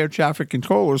shortage of air traffic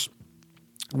controllers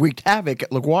wreaked havoc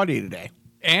at LaGuardia today.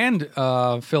 And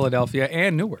Philadelphia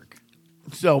and Newark.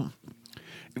 So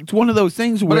it's one of those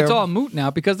things where... But it's all moot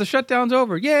now because the shutdown's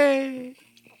over. Yay!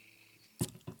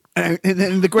 And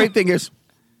then the great thing is,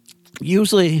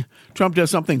 usually Trump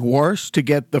does something worse to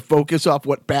get the focus off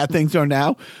what bad things are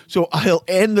now. So he'll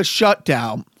end the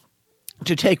shutdown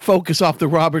to take focus off the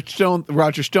Roger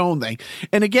Stone thing.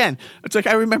 And again, it's like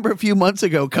I remember a few months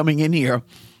ago coming in here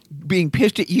being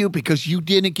pissed at you because you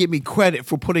didn't give me credit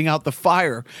for putting out the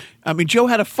fire. I mean, Joe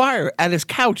had a fire at his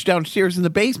couch downstairs in the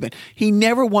basement. He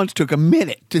never once took a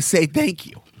minute to say thank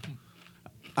you.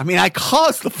 I mean, I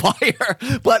caused the fire,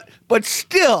 but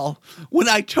still, when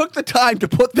I took the time to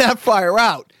put that fire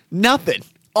out, nothing.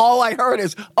 All I heard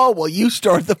is, oh, well, you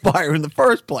started the fire in the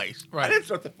first place. Right. I didn't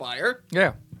start the fire.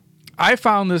 Yeah. I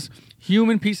found this.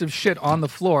 human piece of shit on the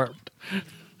floor,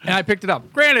 and I picked it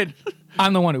up. Granted,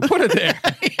 I'm the one who put it there.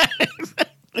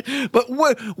 But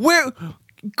where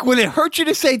would it hurt you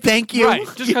to say thank you? Right,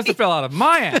 just because it fell out of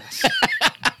my ass.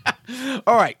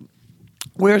 All right,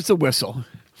 where's the whistle?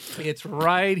 It's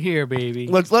right here, baby.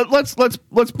 Let's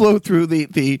blow through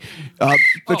the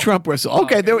Trump whistle.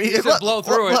 Okay, there. Blow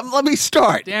through it. Let me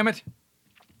start. Damn it!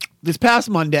 This past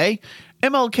Monday,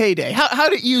 MLK Day. How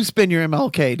did you spend your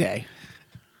MLK Day?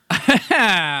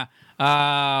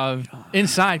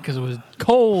 Inside because it was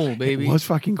cold, baby. It was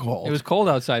fucking cold. It was cold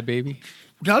outside, baby.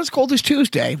 Not as cold as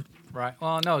Tuesday. Right.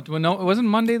 Well, no, it wasn't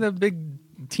Monday the big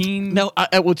teen. No,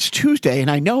 it was Tuesday, and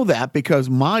I know that because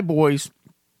my boys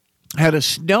had a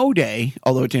snow day,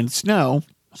 although it didn't snow.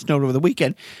 It snowed over the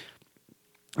weekend.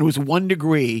 It was 1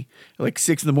 degree, like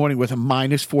 6 in the morning with a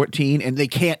minus 14, and they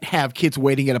can't have kids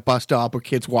waiting at a bus stop or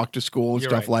kids walk to school and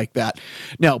stuff like that.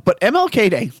 No, but MLK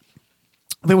Day,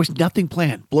 there was nothing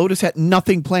planned. Blotus had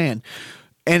nothing planned.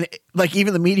 And like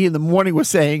even the media in the morning was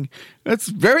saying, it's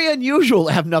very unusual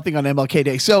to have nothing on MLK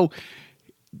Day. So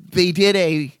they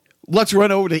did let's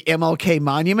run over to the MLK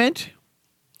monument,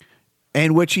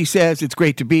 in which he says, it's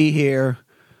great to be here,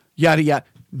 yada, yada,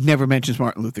 never mentions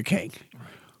Martin Luther King.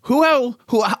 Who,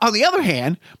 on the other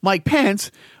hand, Mike Pence,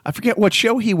 I forget what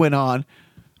show he went on,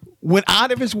 went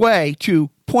out of his way to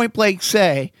point blank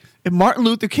say, if Martin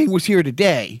Luther King was here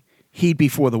today, he'd be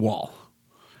for the wall.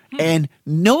 And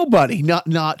nobody,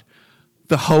 not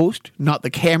the host, not the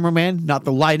cameraman, not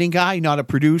the lighting guy, not a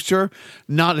producer,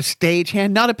 not a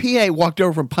stagehand, not a PA walked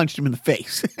over and punched him in the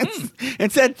face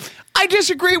and said, I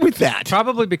disagree with that.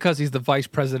 Probably because he's the vice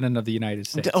president of the United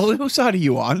States. Oh, whose side are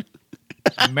you on?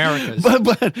 America's.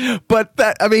 But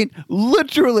that, I mean,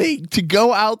 literally to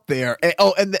go out there.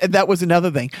 And that was another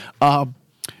thing. I'll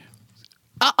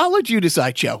let you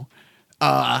decide, Joe.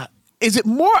 Is it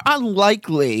more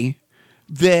unlikely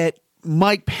that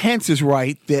Mike Pence is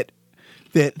right that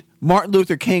Martin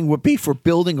Luther King would be for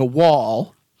building a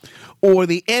wall, or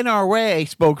the NRA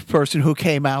spokesperson who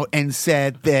came out and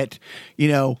said that,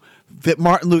 that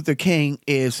Martin Luther King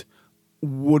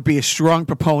would be a strong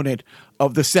proponent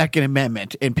of the Second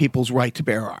Amendment and people's right to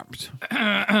bear arms?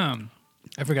 I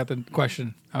forgot the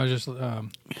question. I was just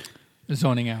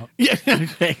zoning out. Yeah.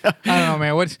 I don't know,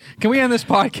 man. Can we end this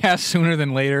podcast sooner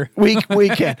than later? We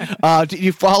can. Did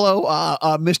you follow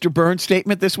Mr. Burns'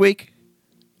 statement this week?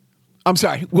 I'm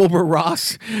sorry, Wilbur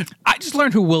Ross. I just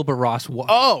learned who Wilbur Ross was.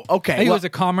 Oh, okay. He was a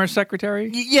commerce secretary?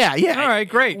 Yeah. All right,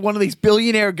 great. One of these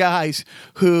billionaire guys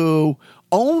who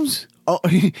owns... Oh,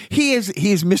 he is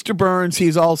Mr. Burns.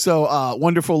 He's also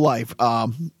Wonderful Life,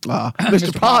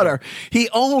 Mr. Potter. He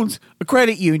owns a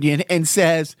credit union and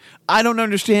says, I don't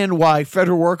understand why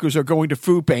federal workers are going to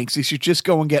food banks. They should just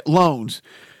go and get loans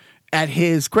at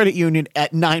his credit union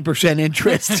at 9%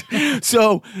 interest.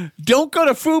 So don't go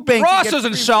to food banks. Ross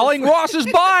isn't selling. Ross is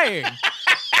buying.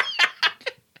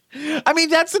 I mean,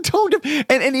 that's the tone of,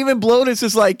 and even Blotus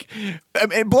is like,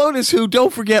 and Blotus, who,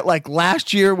 don't forget, like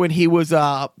last year when he was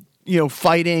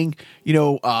fighting,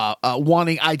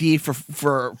 wanting ID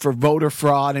for voter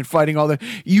fraud and fighting all that.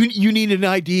 You need an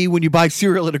ID when you buy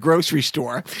cereal at a grocery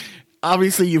store.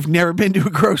 Obviously, you've never been to a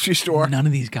grocery store. None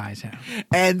of these guys have.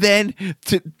 And then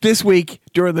this week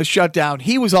during the shutdown,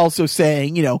 he was also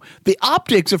saying, the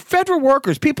optics of federal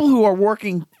workers, people who are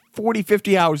working 40,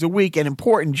 50 hours a week and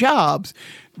important jobs,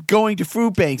 going to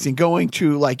food banks and going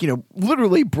to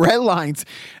literally bread lines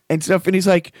and stuff. And he's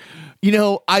like,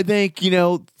 I think,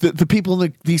 the people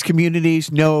in these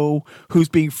communities know who's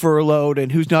being furloughed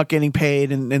and who's not getting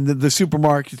paid. And the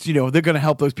supermarkets, they're going to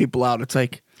help those people out. It's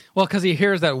like, well, because he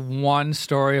hears that one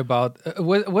story about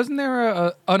wasn't there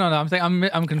oh no I'm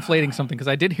conflating something, because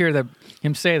I did hear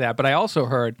him say that, but I also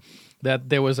heard that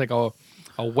there was like a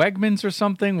Wegmans or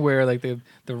something where like the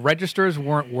registers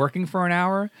weren't working for an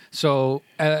hour, so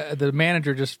the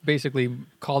manager just basically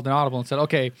called an audible and said,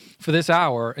 okay, for this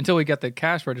hour until we get the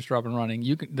cash register up and running,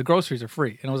 the groceries are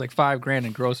free. And it was like $5,000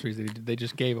 in groceries that they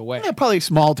just gave away. Yeah, probably a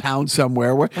small town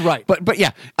somewhere where, right. But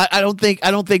yeah, I don't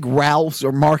think Ralph's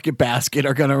or Market Basket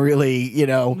are going to really,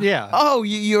 yeah. Oh,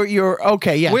 you're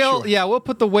okay. Yeah, we'll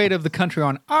put the weight of the country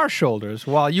on our shoulders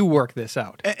while you work this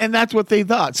out. And that's what they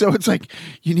thought. So it's like,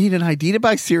 you need an ID to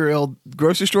buy cereal.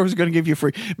 Grocery stores are going to give you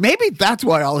free. Maybe that's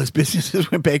why all his businesses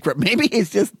went bankrupt. Maybe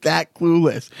he's just that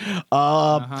clueless.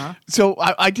 So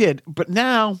I did, but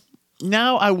now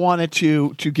I wanted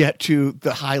to get to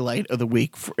the highlight of the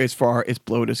week as far as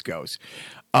Blotus goes.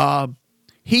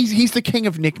 He's the king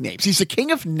of nicknames. He's the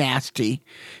king of nasty.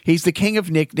 He's the king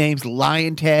of nicknames.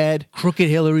 Lion Ted, Crooked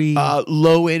Hillary,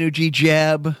 Low Energy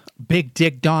Jeb, Big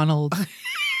Dick Donald.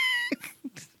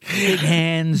 Big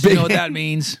hands. You know what that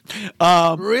means.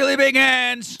 Really big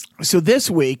hands. So this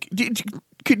week,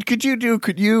 could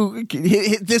you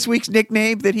hit this week's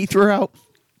nickname that he threw out?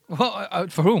 Well,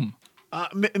 for whom?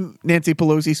 Nancy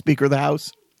Pelosi, Speaker of the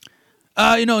House.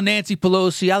 Nancy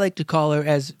Pelosi. I like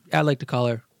to call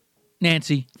her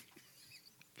Nancy.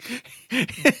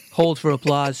 Hold for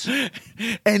applause.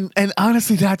 And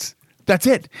honestly, that's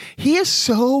it. He is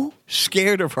so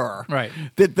scared of her, right?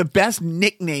 That the best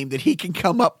nickname that he can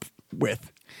come up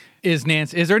with is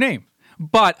Nancy. Is her name?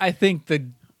 But I think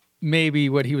maybe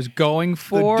what he was going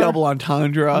for, the double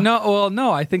entendre.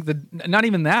 No. I think not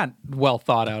even that well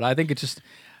thought out. I think it's just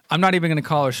I'm not even going to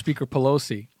call her Speaker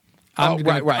Pelosi.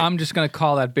 Right. I'm just going to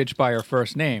call that bitch by her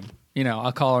first name.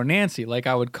 I'll call her Nancy, like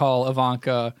I would call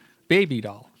Ivanka Baby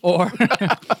Doll. Or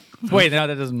wait, no,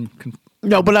 that doesn't.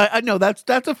 No, but I know that's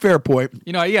a fair point.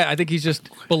 I think he's just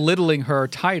belittling her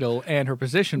title and her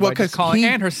position by just calling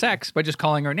and her sex by just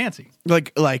calling her Nancy.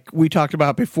 Like we talked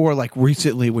about before, like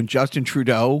recently when Justin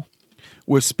Trudeau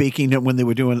was speaking when they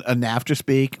were doing a NAFTA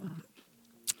speak,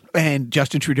 and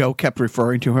Justin Trudeau kept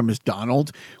referring to him as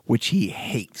Donald, which he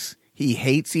hates. He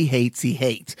hates.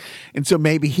 And so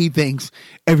maybe he thinks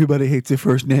everybody hates their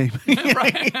first name.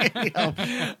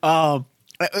 Right.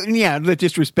 Yeah, the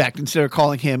disrespect. Instead of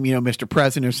calling him, Mr.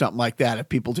 President or something like that, if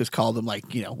people just called him like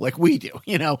we do,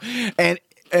 And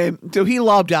so he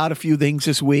lobbed out a few things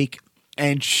this week,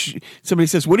 and somebody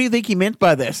says, "What do you think he meant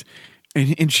by this?"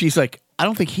 And she's like, "I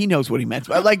don't think he knows what he meant."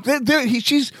 Like,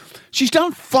 she's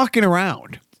done fucking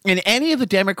around. And any of the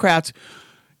Democrats,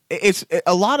 it's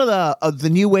a lot of the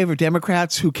new wave of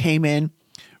Democrats who came in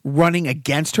running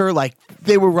against her, like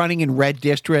they were running in red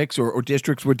districts or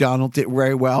districts where Donald did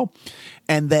very well,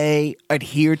 and they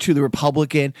adhere to the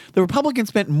Republican. The Republicans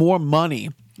spent more money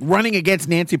running against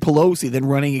Nancy Pelosi than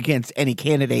running against any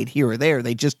candidate here or there.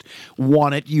 They just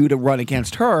wanted you to run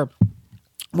against her.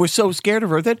 We're so scared of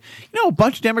her that, a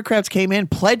bunch of Democrats came in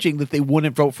pledging that they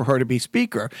wouldn't vote for her to be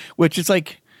Speaker, which is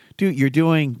like, dude, you're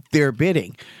doing their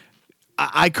bidding.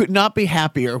 I could not be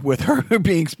happier with her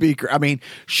being Speaker. I mean,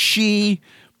 she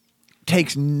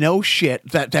takes no shit.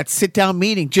 That sit-down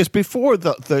meeting just before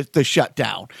the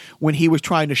shutdown, when he was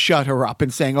trying to shut her up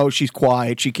and saying, "Oh, she's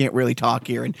quiet, she can't really talk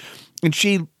here," and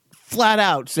she flat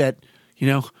out said,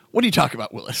 "What are you talking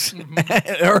about, Willis?"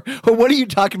 Mm-hmm. or "What are you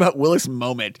talking about, Willis?"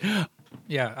 moment.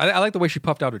 Yeah, I like the way she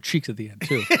puffed out her cheeks at the end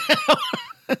too.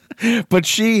 But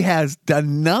she has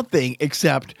done nothing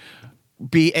except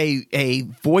be a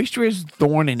boisterous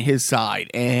thorn in his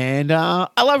side, and I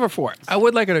love her for it. I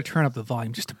would like her to turn up the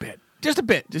volume just a bit, just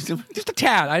a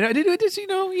tad. I did just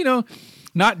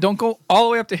not don't go all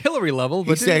the way up to Hillary level,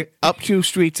 but say up 2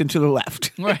 streets and to the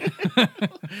left. Right.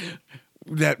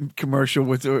 That commercial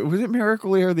was it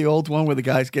Miracle Ear, the old one where the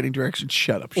guy's getting directions?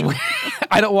 Shut up.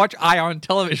 I don't watch Ion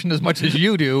Television as much as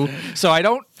you do, so I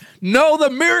don't know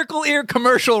the Miracle Ear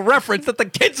commercial reference that the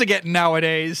kids are getting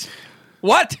nowadays.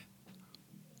 What?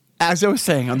 As I was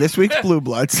saying, on this week's Blue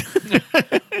Bloods.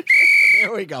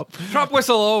 There we go. Trump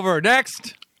whistle over.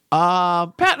 Next.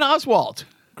 Patton Oswalt.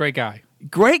 Great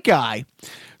guy.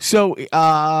 So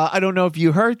I don't know if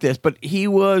you heard this, but he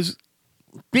was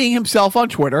being himself on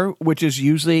Twitter, which is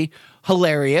usually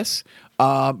hilarious,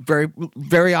 very,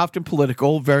 very often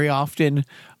political, very often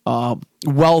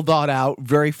well thought out,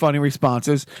 very funny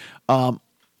responses.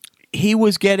 He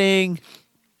was getting,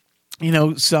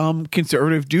 some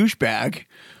conservative douchebag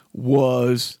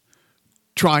was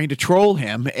trying to troll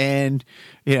him, and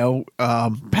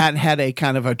Patton had a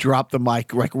kind of a drop the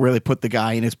mic, like really put the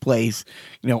guy in his place,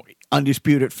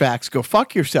 undisputed facts, go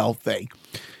fuck yourself thing.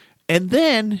 And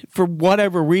then for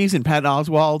whatever reason, Patton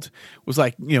Oswalt was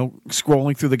like,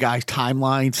 scrolling through the guy's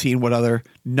timeline, seeing what other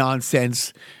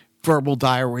nonsense verbal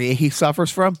diarrhea he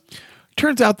suffers from.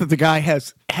 Turns out that the guy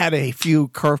has had a few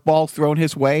curveballs thrown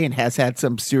his way and has had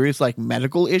some serious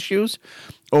medical issues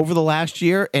over the last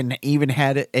year, and even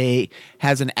has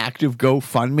an active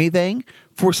GoFundMe thing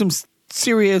for some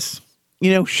serious,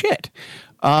 shit.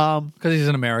 Because he's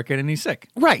an American and he's sick.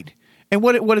 Right. And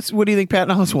what do you think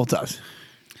Patton Oswalt does?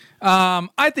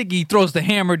 I think he throws the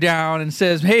hammer down and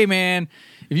says, "Hey, man,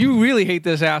 if you really hate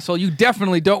this asshole, you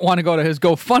definitely don't want to go to his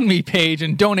GoFundMe page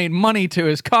and donate money to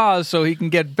his cause so he can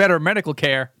get better medical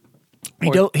care." He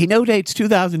donates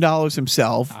 $2,000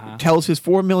 himself, tells his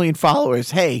 4 million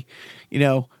followers, "Hey,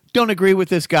 don't agree with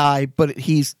this guy, but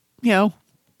he's an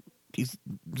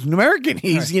American.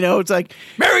 He's, right. It's like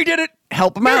Mary did it.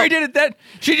 Help him out. Mary did it. That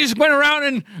she just went around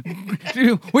and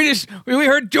we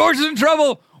heard George is in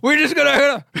trouble. We're just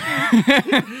gonna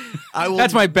hit him."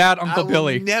 That's my bad Uncle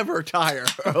Billy. Never tire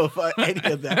of any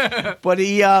of that. But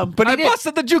he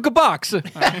busted the juke box.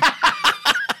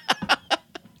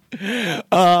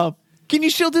 Can you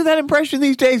still do that impression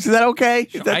these days? Is that okay?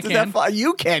 Sure, Is that fine?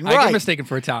 You can, I right? get mistaken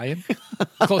for Italian.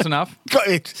 Close enough.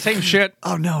 Same shit.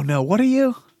 Oh, no. What are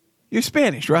you? You're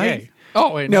Spanish, right? Yeah.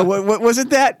 Oh, wait. No, what wasn't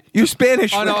that? You're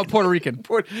Spanish. Oh, no, Puerto Rican.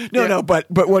 No, but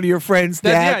one of your friends,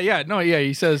 dad. Yeah.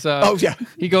 He says, Oh, yeah.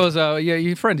 He goes,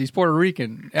 your friend, he's Puerto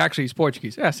Rican. Actually, he's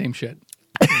Portuguese. Yeah, same shit.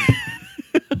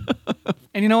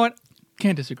 And you know what?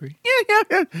 Can't disagree.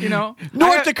 Yeah. You know?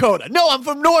 North Dakota. No, I'm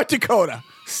from North Dakota.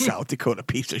 South Dakota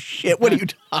piece of shit. What are you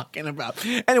talking about?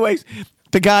 Anyways,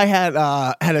 the guy had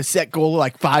a set goal of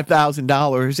like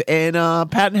 $5,000, and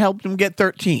Patton helped him get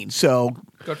 13. So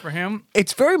good for him.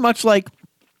 It's very much like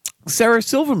Sarah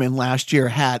Silverman last year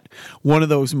had one of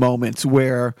those moments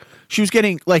where she was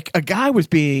getting like a guy was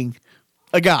being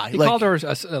a guy. He called her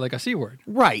like a C word.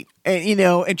 Right. And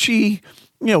and she,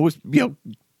 was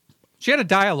she had a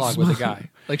dialogue with a guy.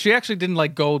 Like she actually didn't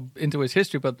like go into his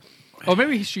history, but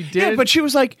maybe she did. Yeah, but she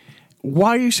was like, why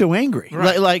are you so angry?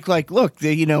 Right. Like, look,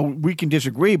 we can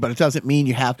disagree, but it doesn't mean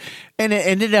you have. And it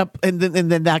ended up, and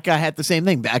then that guy had the same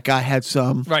thing. That guy had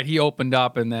some. Right. He opened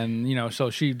up, and then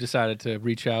so she decided to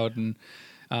reach out and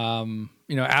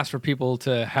ask for people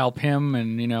to help him,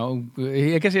 and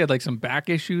I guess he had like some back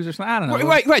issues or something. I don't know.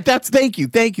 Right. Thank you.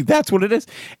 That's what it is.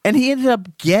 And he ended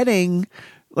up getting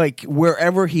like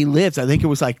wherever he lives. I think it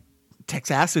was like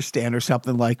Texasistan or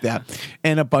something like that,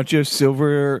 and a bunch of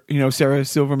Sarah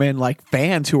Silverman like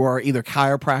fans who are either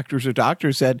chiropractors or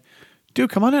doctors said, "Dude,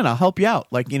 come on in, I'll help you out.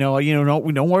 Like, no, we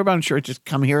don't worry about insurance. Just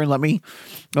come here and let me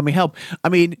help." I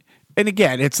mean, and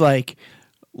again, it's like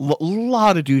a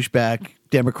lot of douchebag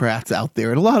Democrats out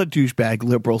there and a lot of douchebag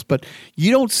liberals, but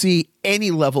you don't see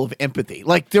any level of empathy.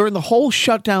 Like during the whole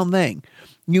shutdown thing,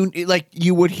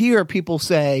 you would hear people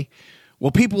say,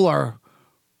 "Well, people are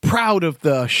proud of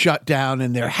the shutdown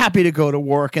and they're happy to go to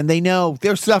work and they know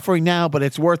they're suffering now, but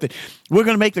it's worth it. We're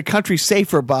going to make the country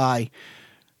safer by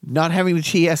not having the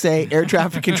TSA air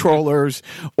traffic controllers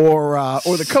or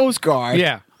the Coast Guard."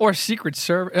 Yeah. Or Secret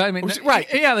Service. I mean, right.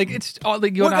 Yeah, like it's all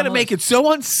like we're going to make it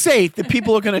so unsafe that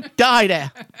people are going to die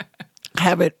to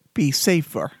have it be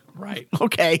safer. Right.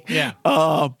 Okay. Yeah.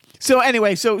 So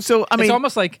anyway, so I mean, it's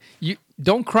almost like you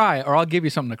don't cry or I'll give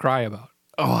you something to cry about.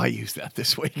 Oh, I use that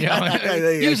this week.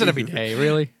 Yeah, use it every day,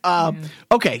 really.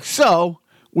 Okay, so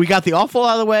we got the awful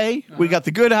out of the way. We got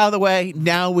the good out of the way.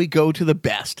 Now we go to the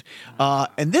best.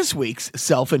 And this week's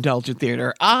Self-Indulgent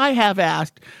Theater, I have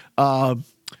asked a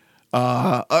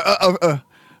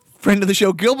friend of the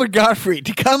show, Gilbert Gottfried,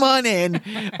 to come on in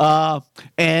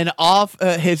and off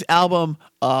his album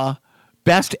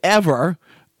Best Ever,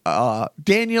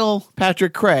 Daniel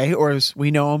Patrick Cray, or as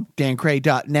we know him,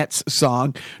 DanCray.net's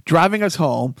song, Driving Us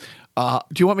Home.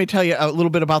 Do you want me to tell you a little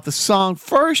bit about the song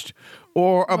first?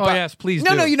 Or about, yes, please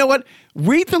No, do. no, you know what?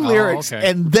 Read the lyrics, okay.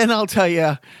 and then I'll tell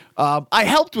you. I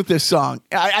helped with this song.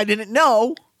 I didn't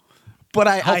know, but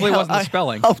Hopefully it wasn't the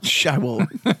spelling. I will.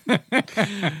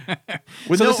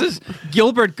 So this is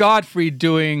Gilbert Gottfried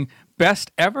doing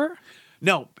Best Ever?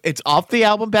 No, it's off the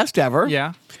album Best Ever.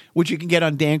 Yeah. Which you can get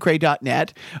on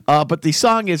DanCray.net. But the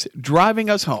song is Driving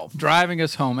Us Home. Driving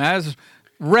Us Home, as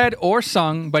read or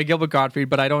sung by Gilbert Gottfried,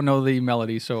 but I don't know the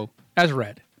melody, so as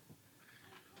read.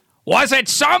 Was it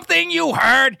something you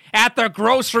heard at the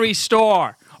grocery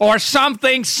store or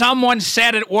something someone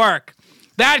said at work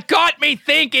that got me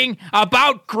thinking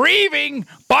about grieving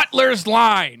Butler's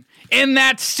line in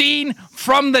that scene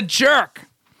from The Jerk?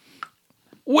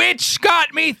 Which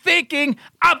got me thinking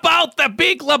about the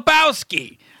Big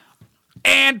Lebowski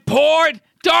and poor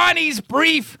Donnie's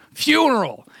brief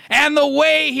funeral and the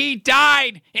way he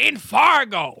died in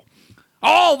Fargo.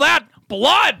 All that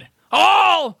blood,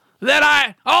 all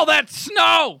that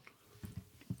snow,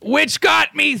 which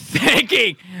got me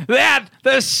thinking that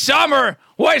the summer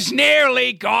was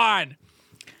nearly gone.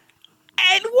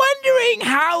 And wondering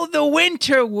how the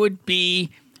winter would be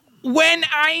when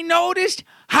I noticed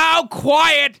how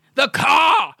quiet the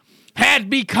car had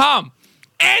become.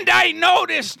 And I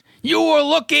noticed you were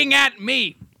looking at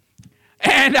me.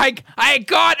 And I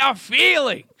got a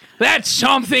feeling that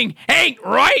something ain't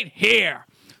right here.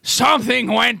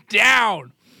 Something went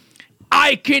down.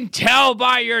 I can tell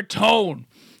by your tone.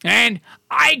 And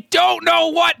I don't know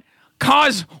what,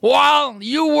 'cause while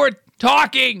you were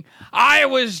talking, I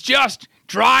was just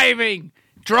driving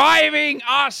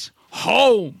us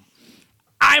home.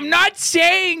 I'm not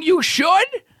saying you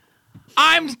should.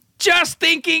 I'm just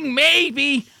thinking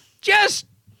maybe just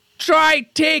try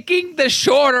taking the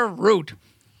shorter route.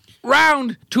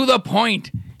 Round to the point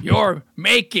you're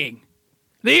making.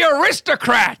 The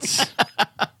aristocrats.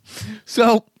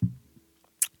 So,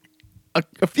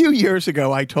 a few years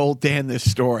ago, I told Dan this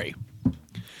story.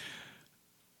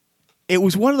 it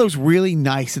was one of those really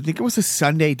nice, I think it was a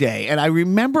Sunday day. And I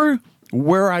remember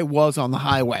where I was on the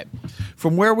highway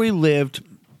from where we lived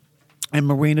in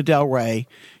Marina Del Rey,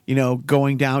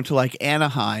 going down to like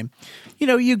Anaheim.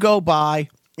 You go by,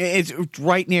 it's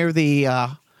right near the,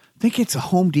 I think it's a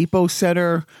Home Depot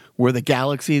Center where the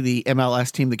Galaxy, the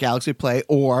MLS team, the Galaxy play,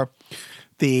 or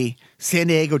the San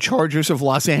Diego Chargers of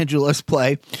Los Angeles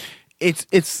play.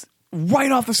 It's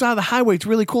right off the side of the highway. It's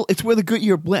really cool. It's where the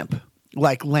Goodyear blimp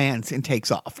like lands and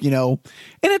takes off, and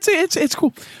it's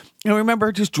cool. I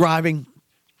remember just driving,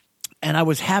 and I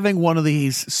was having one of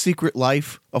these Secret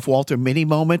Life of Walter mini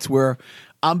moments where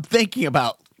I'm thinking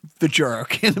about The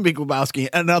Jerk and The Big Lebowski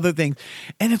and other things,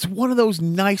 and it's one of those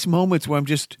nice moments where I'm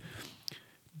just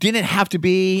didn't have to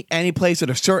be any place at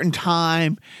a certain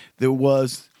time. There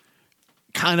was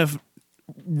kind of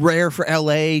rare for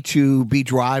LA to be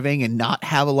driving and not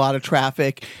have a lot of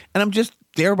traffic, and I'm just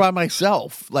there by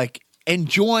myself, like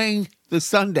enjoying the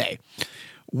Sunday.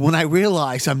 When I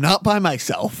realize I'm not by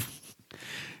myself,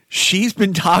 she's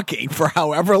been talking for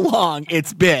however long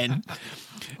it's been,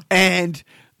 and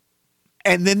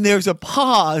then there's a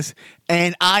pause,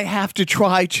 and I have to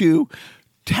try to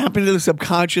tap into the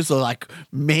subconscious of like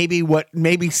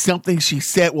maybe something she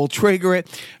said will trigger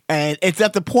it. And it's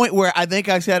at the point where I think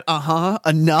I said,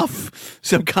 enough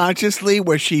subconsciously,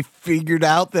 where she figured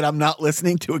out that I'm not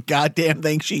listening to a goddamn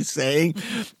thing she's saying.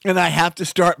 And I have to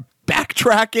start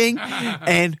backtracking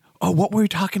and, what were we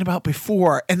talking about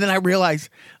before? And then I realized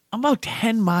I'm about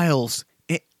 10 miles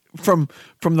from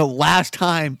the last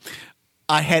time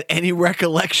I had any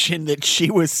recollection that she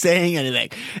was saying anything.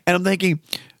 And I'm thinking,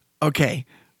 okay,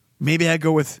 maybe I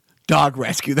go with dog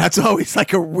rescue. That's always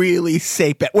like a really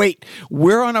safe bet. Wait,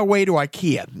 we're on our way to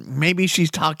IKEA. Maybe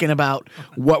she's talking about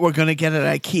what we're going to get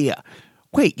at IKEA.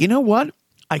 Wait, you know what?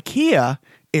 IKEA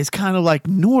is kind of like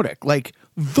Nordic, like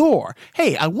Thor.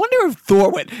 Hey, I wonder if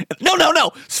Thor went.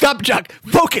 No. Stop, Chuck.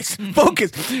 Focus.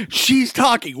 She's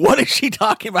talking. What is she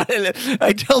talking about? And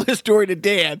I tell this story to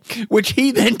Dan, which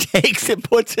he then takes and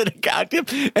puts in a goddamn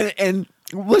and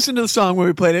listen to the song when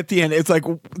we played at the end. It's like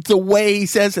the way he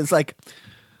says it's like,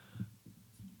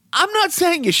 I'm not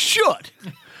saying you should.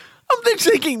 I'm just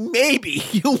thinking maybe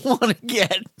you want to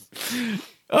get.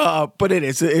 But it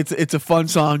is. It's a fun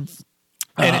song.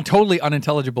 And totally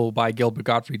unintelligible by Gilbert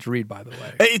Gottfried to read, by the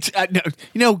way. It's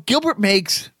Gilbert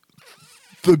makes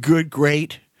the good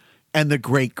great and the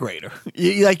great greater.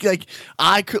 Like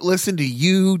I could listen to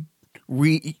you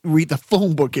read the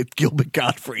phone book at Gilbert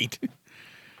Gottfried.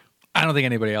 I don't think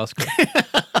anybody else could.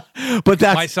 But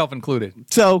that's myself included.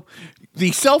 So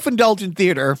the self-indulgent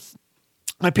theater,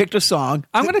 I picked a song.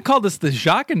 I'm going to call this the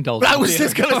Jacques indulgent. I was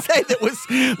just going to say that was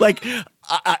like,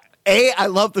 I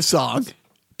love the song,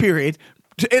 period.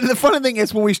 And the funny thing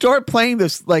is, when we started playing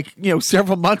this,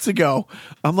 several months ago,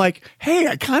 I'm like, "Hey,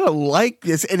 I kind of like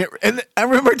this," and I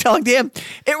remember telling Dan,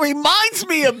 "It reminds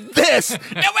me of this. It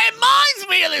reminds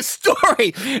me of this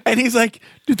story." And he's like,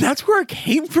 "Dude, that's where it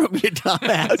came from, you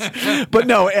dumbass." But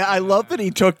no, I love that he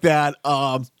took that.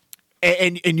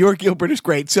 And your Gilbert is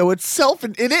great. So it's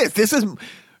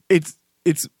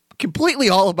it's completely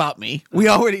all about me. We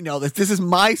already know this. This is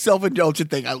my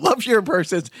self-indulgent thing. I love your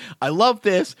persons. I love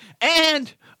this.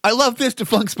 And I love this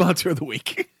defunct sponsor of the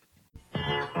week.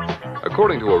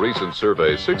 According to a recent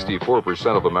survey,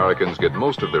 64% of Americans get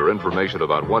most of their information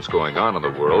about what's going on in the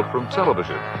world from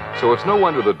television. So it's no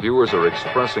wonder that viewers are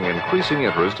expressing increasing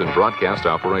interest in broadcast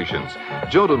operations.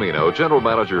 Joe Domino, general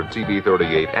manager of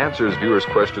TV38, answers viewers'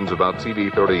 questions about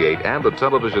TV38 and the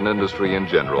television industry in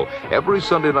general every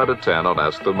Sunday night at 10 on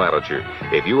Ask the Manager.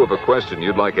 If you have a question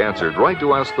you'd like answered, write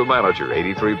to Ask the Manager,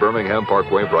 83 Birmingham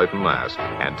Parkway, Brighton, Mass.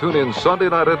 And tune in Sunday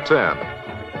night at 10.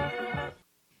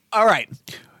 All right.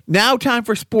 Now time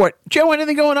for sport. Joe,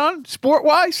 anything going on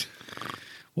sport-wise?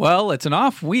 Well, it's an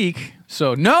off week,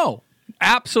 so no,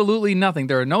 absolutely nothing.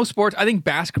 There are no sports. I think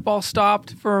basketball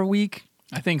stopped for a week.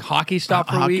 I think hockey stopped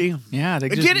for a week. Yeah, they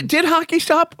just... Did hockey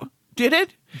stop? Did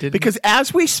it? Because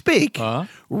as we speak,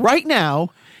 right now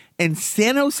in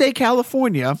San Jose,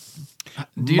 California,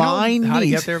 do you know how to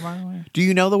get there, by the way? Do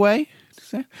you know the way?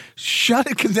 Shut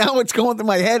it, because now it's going through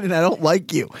my head and I don't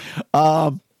like you.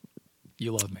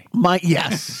 You love me.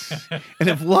 Yes. And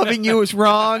if loving you is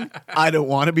wrong, I don't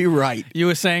want to be right. You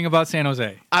were saying about San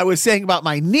Jose. I was saying about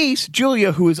my niece,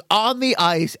 Julia, who is on the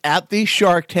ice at the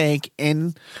Shark Tank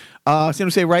in San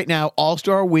Jose right now,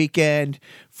 All-Star Weekend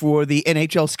for the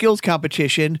NHL Skills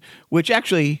Competition, which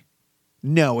actually...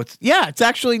 No, it's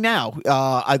actually now.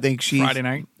 I think she's Friday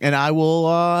night, and I will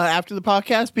after the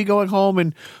podcast be going home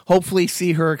and hopefully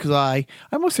see her because I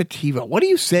almost said TiVo. What do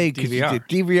you say? DVR.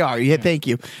 DVR. Yeah, thank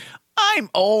you. I'm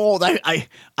old. I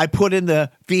put in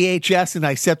the VHS and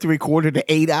I set the recorder to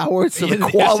 8 hours, so Yeah, the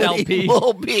the quality SLP.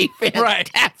 will be Right.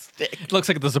 fantastic. It looks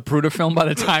like the Zapruder film by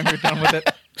the time you're done with it.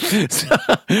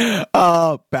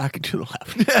 Back and to the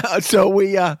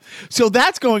left. So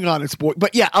that's going on in sport.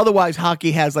 But yeah, otherwise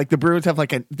hockey has like the Bruins have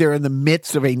they're in the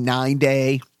midst of a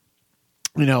 9-day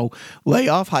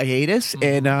layoff hiatus,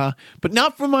 and but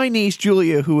not for my niece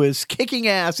Julia, who is kicking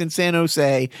ass in San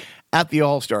Jose at the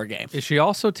All-Star game. Is she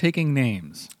also taking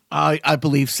names? I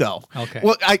believe so. Okay.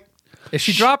 Well, Is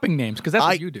she dropping names? Because that's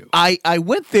what you do. I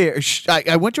went there.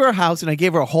 I went to her house and I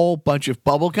gave her a whole bunch of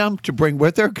bubble gum to bring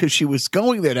with her because she was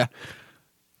going there to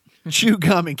chew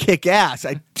gum and kick ass.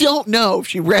 I don't know if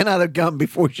she ran out of gum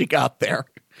before she got there.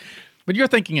 But you're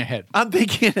thinking ahead. I'm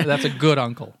thinking That's a good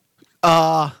uncle.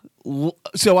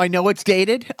 So I know it's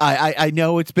dated. I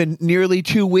know it's been nearly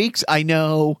 2 weeks. I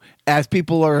know as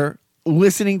people are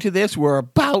listening to this, we're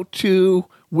about to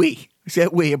play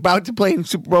in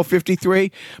Super Bowl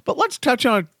 53. But let's touch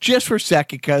on it just for a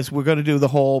second because we're going to do the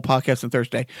whole podcast on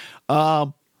Thursday.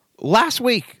 Last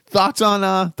week, thoughts on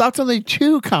the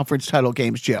 2 conference title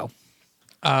games, Joe?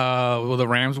 Well, the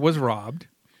Rams was robbed.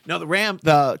 No,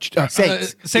 the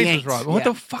Saints. Saints was robbed. What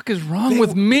the fuck is wrong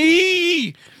with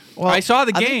me? Well, I saw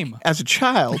the game. As a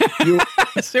child, you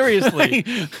seriously.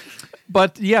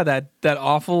 But yeah, that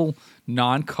awful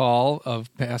non-call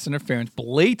of pass interference,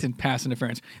 blatant pass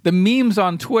interference. The memes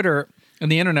on Twitter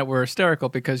and the internet were hysterical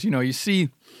because you see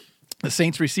the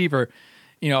Saints receiver,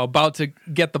 about to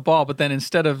get the ball, but then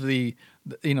instead of the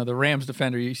Rams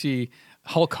defender, you see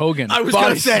Hulk Hogan. I was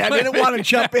going to say, I didn't want to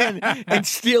jump in and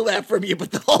steal that from you,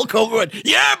 but the Hulk Hogan went,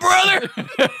 yeah, brother.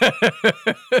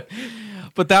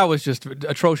 But that was just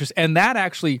atrocious. And that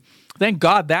actually, thank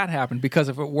God that happened, because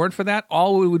if it weren't for that,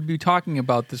 all we would be talking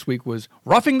about this week was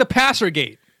roughing the passer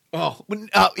gate. Oh,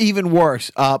 even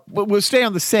worse. We'll stay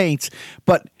on the Saints,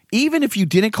 but even if you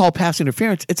didn't call pass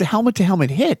interference, it's a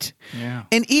helmet-to-helmet hit. Yeah.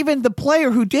 And even the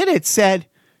player who did it said,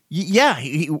 yeah,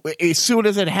 as soon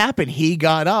as it happened, he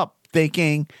got up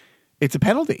thinking it's a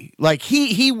penalty. Like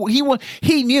he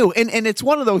knew, and it's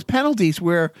one of those penalties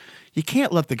where you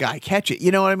can't let the guy catch it.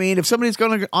 You know what I mean? If somebody's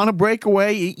going on a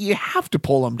breakaway, you have to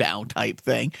pull them down, type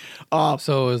thing.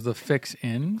 So is the fix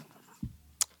in?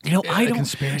 I don't.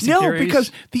 Conspiracy no, theories?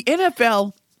 because the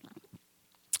NFL.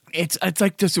 It's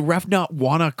like, does the ref not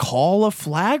want to call a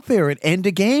flag there and end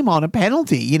a game on a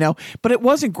penalty? But it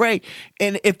wasn't great.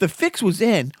 And if the fix was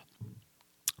in,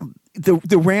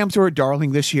 the Rams are a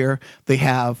darling this year. They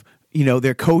have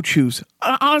their coach who's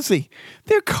honestly,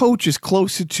 their coach is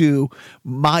closer to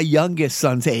my youngest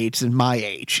son's age than my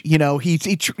age.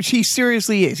 He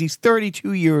seriously is. He's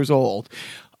 32 years old.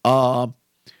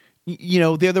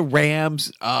 They're the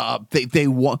Rams. They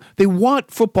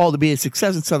want football to be a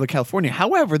success in Southern California.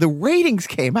 However, the ratings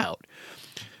came out.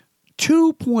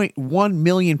 2.1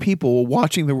 million people were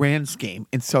watching the Rams game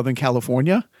in Southern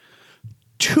California.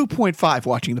 2.5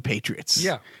 watching the Patriots.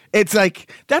 Yeah. It's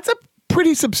like, that's a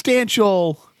pretty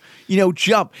substantial,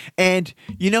 jump. And,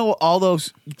 all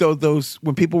those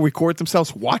when people record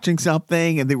themselves watching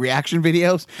something and the reaction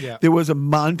videos, there was a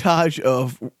montage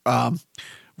of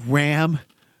Ram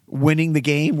winning the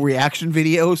game reaction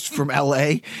videos from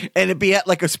LA, and it'd be at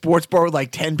like a sports bar with like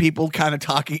 10 people kind of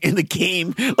talking in the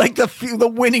game, like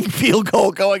the winning field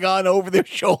goal going on over their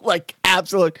shoulder, like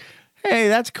absolute, hey,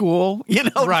 that's cool.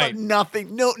 Right.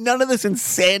 Nothing, none of this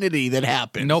insanity that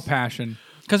happened. No passion.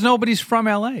 Because nobody's from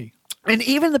LA. And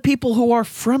even the people who are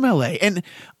from LA, and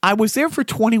I was there for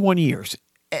 21 years.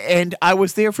 And I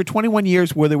was there for 21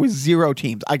 years where there was 0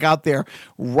 teams. I got there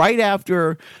right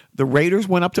after the Raiders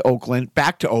went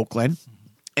back to Oakland,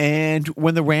 and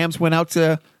when the Rams went out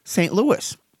to St.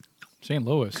 Louis. St.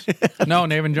 Louis. No,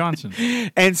 Navin Johnson.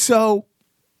 And so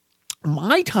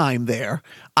my time there,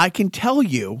 I can tell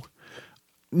you,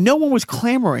 no one was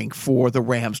clamoring for the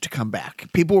Rams to come back.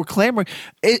 People were clamoring.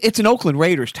 It's an Oakland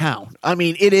Raiders town. I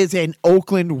mean, it is an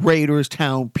Oakland Raiders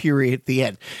town, period, at the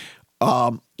end.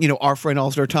 Our friend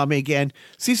All-Star Tommy again,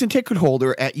 season ticket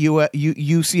holder at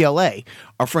UCLA.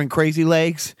 Our friend Crazy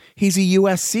Legs, he's a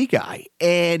USC guy.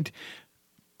 And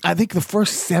I think the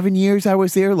first 7 years I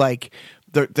was there, like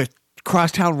the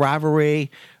crosstown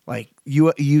rivalry, like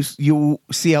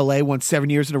UCLA won 7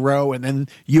 years in a row, and then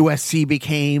USC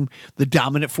became the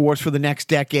dominant force for the next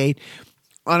decade.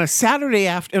 On a Saturday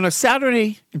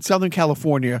in Southern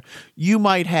California, you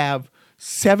might have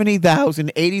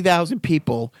 70,000, 80,000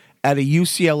 people at a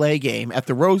UCLA game at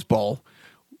the Rose Bowl,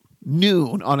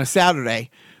 noon on a Saturday.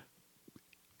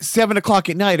 7 o'clock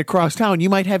at night across town,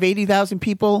 you might have 80,000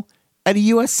 people at a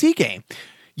USC game.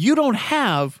 You don't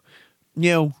have,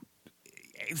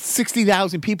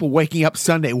 60,000 people waking up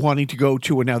Sunday wanting to go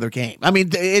to another game. I mean,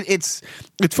 it's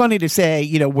funny to say,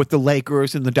 with the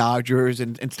Lakers and the Dodgers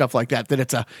and stuff like that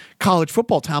it's a college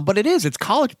football town, but it is. It's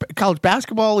college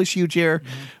basketball is huge here,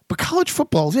 but college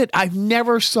football is it. I've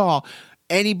never saw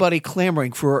anybody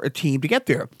clamoring for a team to get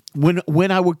there.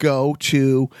 When I went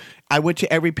to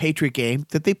every Patriot game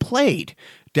that they played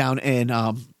down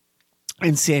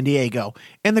in San Diego,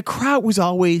 and the crowd was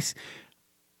always.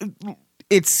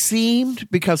 It seemed,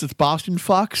 because it's Boston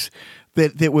Fucks,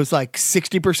 that it was like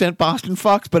 60% Boston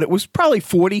Fucks, but it was probably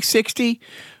 40-60.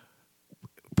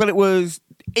 But it was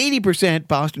 80%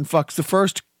 Boston Fucks the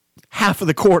first half of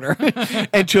the quarter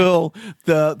until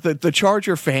the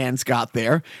Charger fans got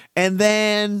there. And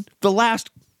then the last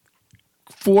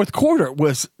fourth quarter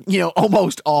was,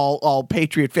 almost all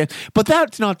Patriot fans. But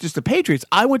that's not just the Patriots.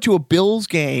 I went to a Bills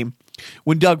game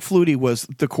when Doug Flutie was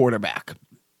the quarterback.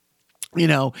 And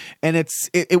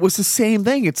it was the same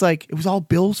thing. It's like it was all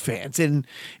Bills fans, and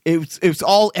it was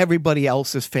all everybody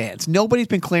else's fans. Nobody's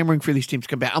been clamoring for these teams to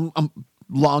come back. I'm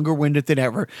longer winded than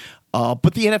ever,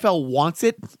 but the NFL wants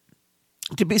it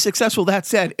to be successful. That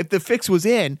said, if the fix was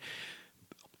in,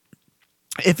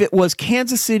 if it was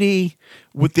Kansas City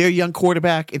with their young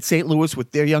quarterback and St. Louis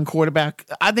with their young quarterback,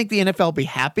 I think the NFL would be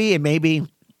happy, and maybe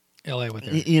LA with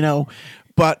their,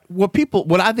 But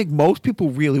what I think most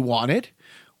people really wanted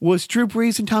was Drew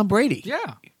Brees and Tom Brady.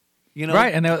 Yeah.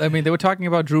 Right. And they were talking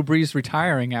about Drew Brees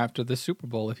retiring after the Super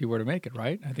Bowl if he were to make it,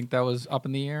 right? I think that was up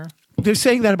in the air. They're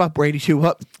saying that about Brady too.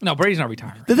 No, Brady's not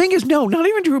retiring. The thing is, no, not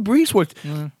even Drew Brees was.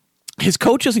 His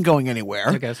coach isn't going anywhere.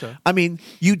 I guess so. I mean,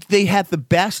 they had the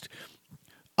best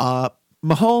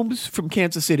Mahomes from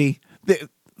Kansas City.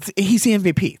 He's the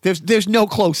MVP. There's no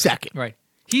close second. Right.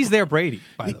 He's their Brady,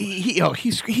 by the way.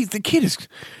 He's the kid is.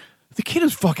 The kid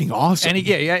is fucking awesome.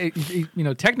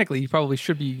 And technically he probably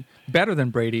should be better than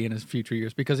Brady in his future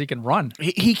years because he can run.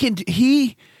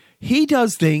 He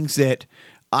does things that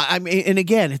I mean, and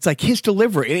again, it's like his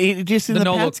delivery. Just in the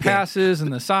no-look passes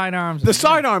and the sidearms. The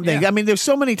sidearm thing. Yeah. I mean, there's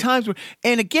so many times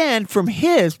and again, from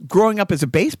his growing up as a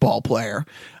baseball player,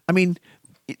 I mean,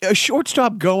 a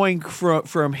shortstop going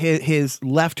from his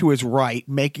left to his right,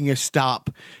 making a stop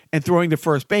and throwing to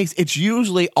first base, it's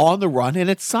usually on the run and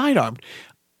it's sidearmed.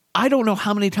 I don't know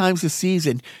how many times this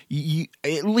season,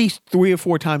 at least 3 or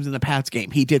 4 times in the Pats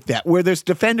game, he did that, where there's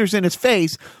defenders in his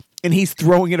face and he's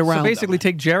throwing it around. So basically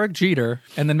take Jarek Jeter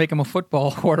and then make him a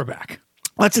football quarterback.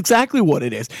 That's exactly what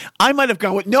it is. I might have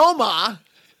gone with Noma.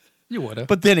 You would have.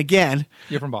 But then again.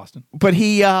 You're from Boston. But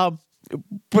he,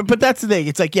 but that's the thing.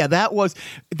 It's like, yeah, that was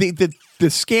the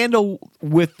scandal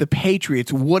with the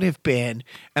Patriots would have been,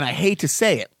 and I hate to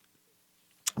say it,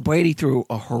 Brady threw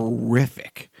a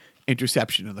horrific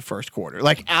interception in the first quarter.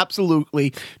 Like,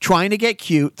 absolutely trying to get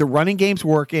cute. The running game's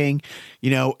working.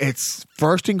 It's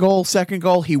first and goal, second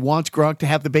goal. He wants Gronk to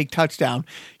have the big touchdown.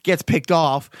 Gets picked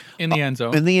off. In the end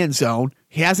zone.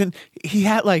 He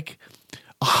had like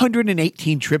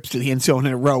 118 trips to the end zone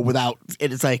in a row without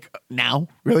it. It's like, now?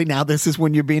 Really? Now this is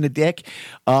when you're being a dick?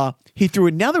 He threw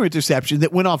another interception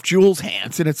that went off Jules'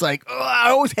 hands. And it's like, I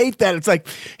always hate that. It's like,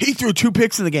 he threw 2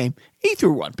 picks in the game. He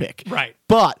threw 1 pick. Right.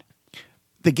 But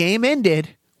the game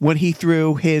ended when he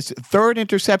threw his 3rd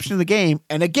interception of the game,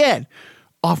 and again,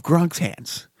 off Gronk's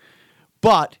hands.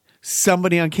 But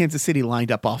somebody on Kansas City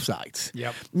lined up offsides.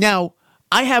 Yep. Now,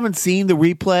 I haven't seen the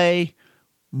replay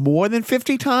more than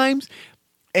 50 times,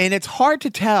 and it's hard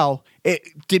to tell.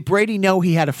 Did Brady know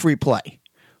he had a free play?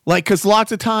 Like, because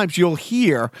lots of times you'll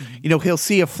hear, he'll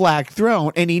see a flag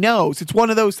thrown, and he knows. It's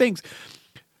one of those things.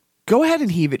 Go ahead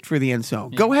and heave it for the end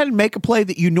zone. Yeah. Go ahead and make a play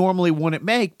that you normally wouldn't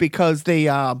make because they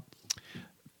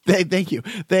thank you.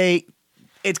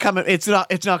 It's coming. It's not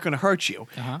going to hurt you.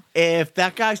 If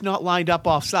that guy's not lined up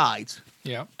off sides.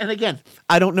 Yeah. And again,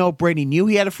 I don't know if Brady knew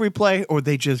he had a free play or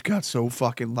they just got so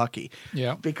fucking lucky.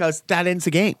 Yeah. Because that ends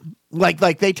the game. Like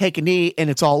they take a knee and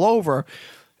it's all over.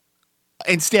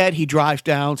 Instead, he drives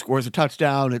down, scores a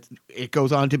touchdown. It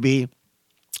goes on to be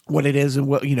what it is, and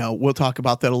we'll talk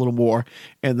about that a little more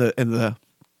in the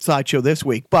sideshow this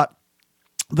week. But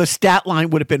the stat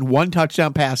line would have been 1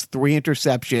 touchdown pass, 3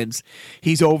 interceptions.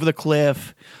 He's over the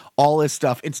cliff, all this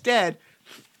stuff. Instead,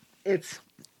 it's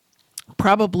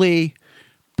probably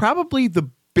the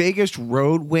biggest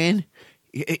road win.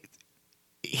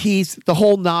 He's the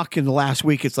whole knock in the last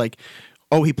week. It's like,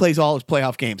 he plays all his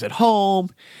playoff games at home.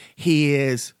 He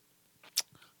is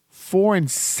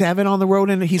 4-7 on the road,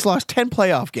 and he's lost 10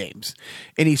 playoff games.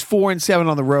 And he's 4-7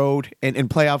 on the road in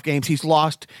playoff games. He's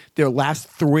lost their last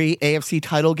 3 AFC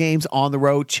title games on the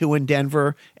road, 2 in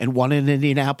Denver and 1 in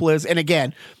Indianapolis. And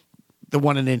again, the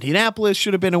one in Indianapolis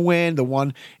should have been a win. The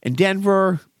one in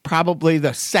Denver, Probably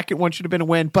the second one should have been a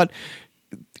win, but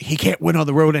he can't win on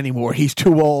the road anymore. He's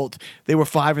too old. They were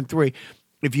 5-3.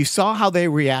 If you saw how they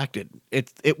reacted,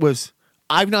 it was.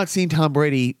 I've not seen Tom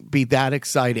Brady be that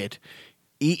excited,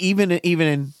 even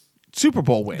in Super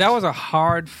Bowl wins. That was a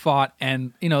hard fought,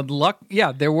 and luck.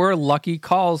 Yeah, there were lucky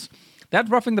calls. That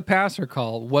roughing the passer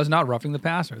call was not roughing the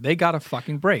passer. They got a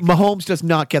fucking break. Mahomes does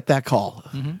not get that call.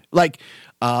 Mm-hmm. Like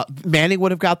Manning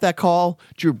would have got that call.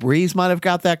 Drew Brees might have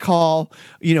got that call.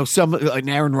 Some like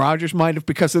Aaron Rodgers might have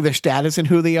because of their status and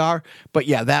who they are. But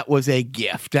yeah, that was a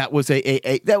gift. That was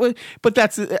that was. But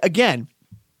that's again.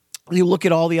 You look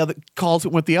at all the other calls that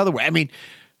went the other way. I mean,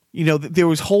 there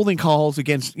was holding calls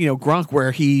against Gronk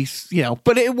where he's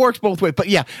but it works both ways. But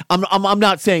yeah, I'm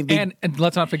not saying and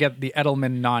let's not forget the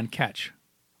Edelman non-catch.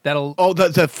 That'll the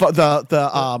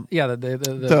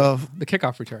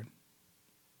kickoff return.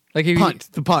 Like the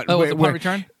punt. Oh, the punt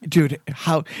return, dude.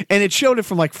 How and it showed it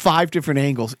from like 5 different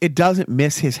angles. It doesn't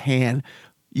miss his hand.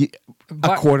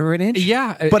 A quarter an inch,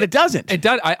 yeah, but it doesn't. It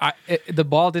does. The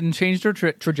ball didn't change their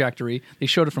trajectory. They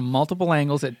showed it from multiple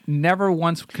angles. It never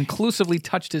once conclusively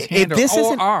touched his hand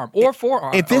or arm or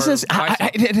forearm. If this is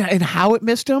and how it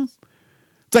missed him,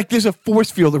 it's like there's a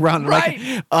force field around it.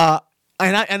 Right.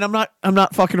 And I'm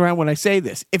not fucking around when I say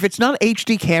this. If it's not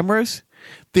HD cameras,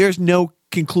 there's no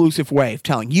conclusive way of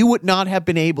telling. You would not have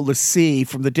been able to see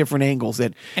from the different angles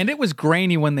that. And it was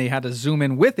grainy when they had to zoom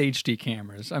in with HD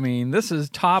cameras. I mean, this is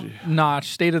top notch,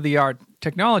 state of the art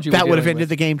technology. That would have ended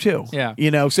the game too. Yeah,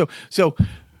 So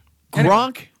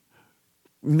Gronk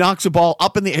knocks a ball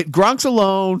up in the. Gronk's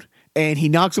alone. And he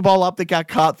knocks a ball up that got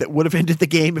caught that would have ended the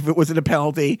game if it wasn't a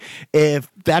penalty.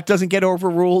 If that doesn't get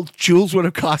overruled, Jules would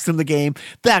have cost him the game.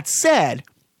 That said,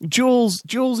 Jules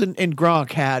and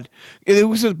Gronk it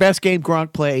was the best game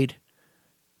Gronk played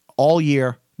all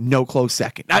year. No close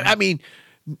second. I mean,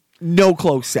 no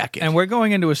close second. And we're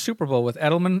going into a Super Bowl with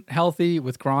Edelman healthy,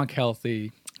 with Gronk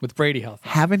healthy, with Brady healthy.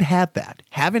 Haven't had that.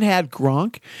 Haven't had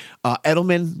Gronk.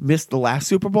 Edelman missed the last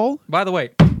Super Bowl. By the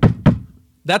way,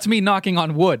 that's me knocking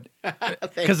on wood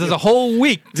because there's a whole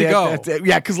week to go.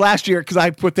 Yeah, because last year, because I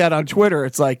put that on Twitter,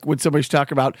 it's like when somebody's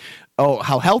talking about,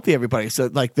 how healthy everybody. So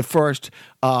like the first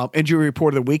injury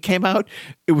report of the week came out.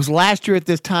 It was last year at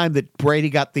this time that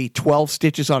Brady got the 12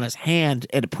 stitches on his hand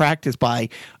at practice by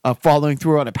following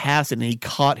through on a pass, and he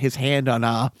caught his hand on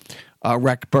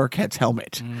Rec Burkhead's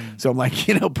helmet. So I'm like,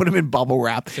 put him in bubble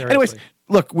wrap. Seriously. Anyways.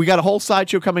 Look, we got a whole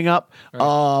sideshow coming up.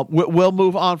 Right. We'll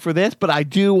move on for this, but I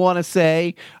do want to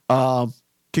say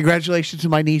congratulations to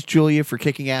my niece Julia for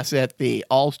kicking ass at the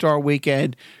All-Star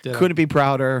Weekend. Couldn't be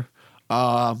prouder.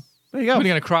 There you go. Are you going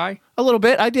to cry? A little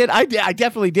bit. I did. I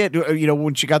definitely did.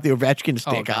 When she got the Ovechkin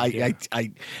stick,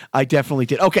 I definitely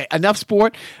did. Okay, enough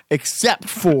sport, except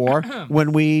for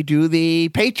when we do the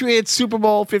Patriots Super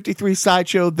Bowl 53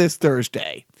 sideshow this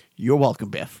Thursday. You're welcome,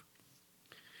 Biff.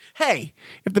 Hey,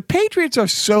 if the Patriots are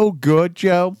so good,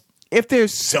 Joe, if they're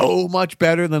so much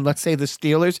better than, let's say, the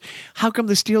Steelers, how come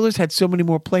the Steelers had so many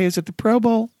more players at the Pro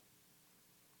Bowl?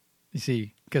 You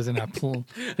see, because they're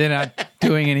not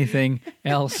doing anything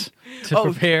else to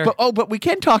prepare. But we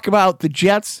can talk about the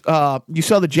Jets. You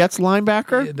saw the Jets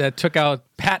linebacker that took out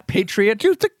Pat Patriot.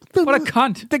 Dude, what a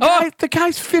cunt! The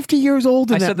guy's 50 years old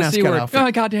in that mascot outfit.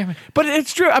 Oh, God damn it! But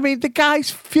it's true. I mean, the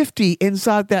guy's 50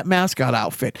 inside that mascot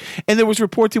outfit, and there was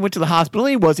reports he went to the hospital.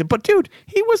 And he wasn't, but dude,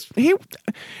 he.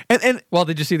 And well,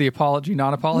 did you see the apology?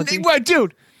 Non-apology? Right,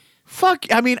 dude. Fuck.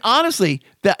 I mean, honestly,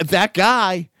 that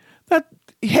guy.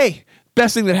 Hey,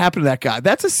 best thing that happened to that guy.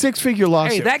 That's a 6-figure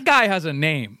lawsuit. Hey, that guy has a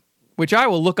name, which I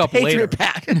will look up later.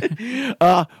 Pat.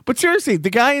 But seriously,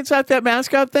 the guy inside that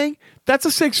mascot thing, that's a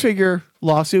 6-figure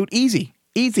lawsuit. Easy.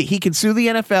 He can sue the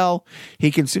NFL.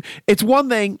 He can sue. It's one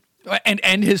thing. And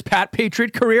end his Pat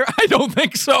Patriot career? I don't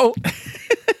think so.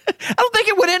 I don't think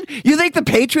it would end. You think the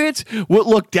Patriots would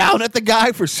look down at the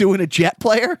guy for suing a Jet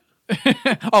player?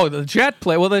 Oh, the Jet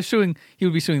player. Well, he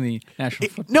would be suing the National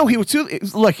Football. No, he would sue.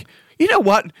 Look, you know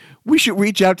what? We should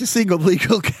reach out to single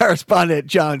legal correspondent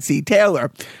John C.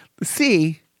 Taylor. The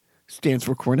C stands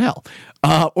for Cornell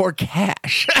or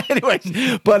cash.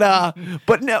 Anyways,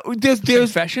 but no, there's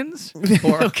confessions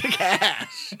or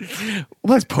cash.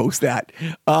 Let's post that.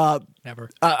 Never.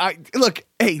 Look,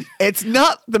 hey, it's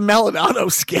not the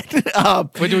Melanado skit.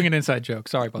 We're doing an inside joke.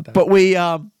 Sorry about that. But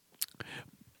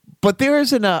but there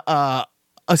is an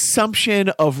assumption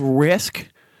of risk.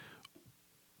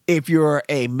 If you're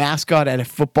a mascot at a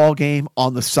football game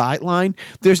on the sideline,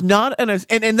 there's not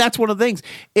and that's one of the things.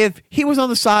 If he was on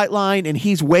the sideline and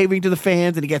he's waving to the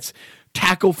fans and he gets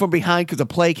tackled from behind because a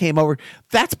play came over,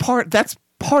 that's part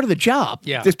part of the job.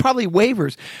 Yeah. There's probably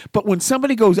waivers. But when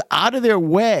somebody goes out of their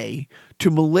way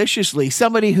to maliciously,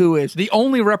 somebody who is The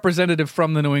only representative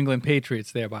from the New England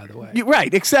Patriots there, by the way.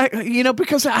 right, exactly,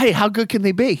 because hey, how good can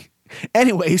they be?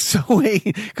 Anyway, so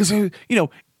because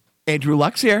Andrew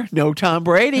Luck's here, no Tom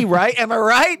Brady, right? Am I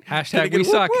right? Hashtag we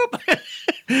suck.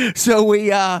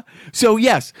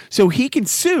 So he can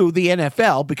sue the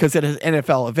NFL because at an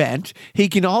NFL event. He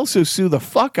can also sue the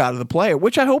fuck out of the player,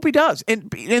 which I hope he does.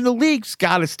 And the league's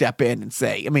got to step in and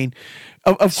say, I mean,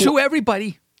 of Sue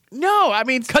everybody no, I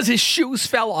mean, because his shoes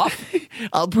fell off.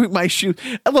 I'll bring my shoe.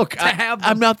 Look,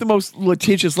 I'm not the most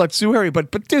litigious let's sue Harry, but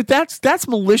dude, that's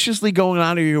maliciously going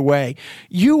out of your way.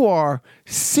 You are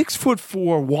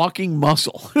 6'4" walking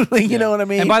muscle. You know what I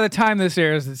mean? And by the time this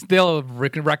airs, they'll have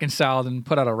reconciled and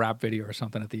put out a rap video or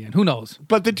something at the end. Who knows?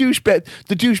 But the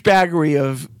douchebaggery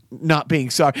of not being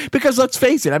sorry, because let's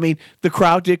face it, I mean, the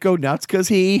crowd did go nuts because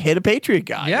he hit a Patriot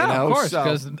guy. Yeah, of course,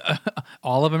 because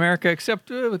all of America except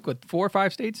 4 or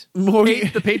 5 states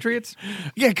hate the Patriots.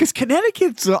 Yeah, because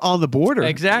Connecticut's on the border.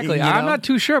 Exactly. I'm not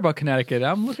too sure about Connecticut.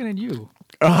 I'm looking at you.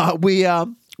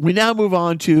 We now move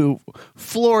on to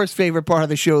Flora's favorite part of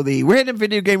the show, the random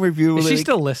video game review. Is she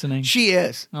still listening? She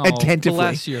is, Oh, attentively.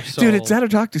 bless your soul. Dude, it's how to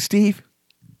talk to Steve.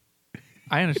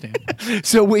 I understand.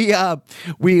 So we are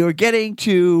getting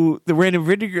to the random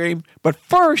video game, but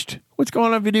first, what's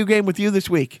going on video game with you this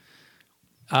week?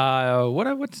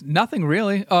 What's nothing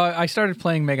really. I started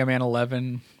playing Mega Man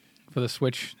 11 for the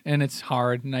Switch, and it's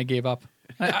hard, and I gave up.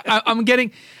 I'm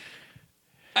getting.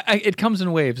 It comes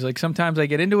in waves. Like sometimes I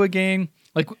get into a game,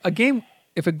 like a game.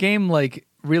 If a game like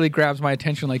really grabs my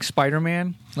attention, like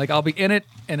Spider-Man, like I'll be in it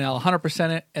and I'll 100%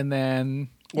 it, and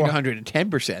then. Or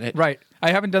 110% it. Right.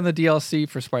 I haven't done the DLC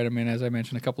for Spider-Man, as I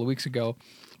mentioned a couple of weeks ago,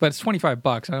 but it's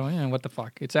 $25. I don't what the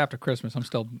fuck? It's after Christmas. I'm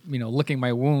still, licking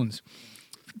my wounds.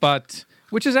 But,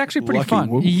 which is actually pretty Lucky fun.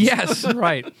 wounds. Yes,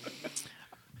 right.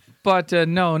 But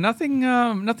no,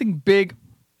 nothing big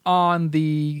on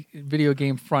the video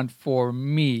game front for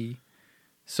me,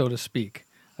 so to speak.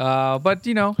 But,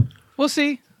 we'll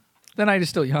see. The night is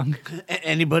still young.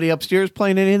 Anybody upstairs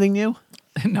playing anything new?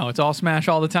 No, it's all Smash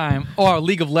all the time. Or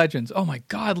League of Legends. Oh my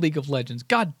God, League of Legends.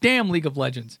 God damn League of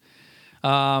Legends.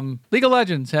 League of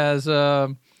Legends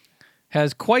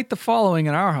has quite the following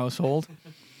in our household.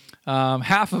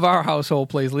 Half of our household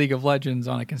plays League of Legends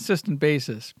on a consistent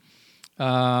basis.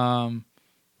 I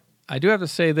do have to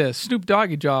say this: Snoop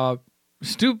Doggy Dogg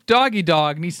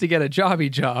needs to get a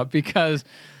jobby job because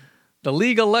the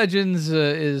League of Legends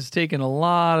is taking a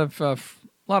lot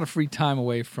of free time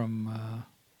away from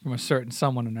a certain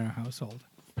someone in our household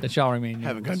that shall remain nameless.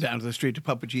 Haven't gone down to the street to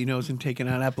Papagino's and taken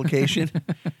out application.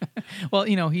 Well,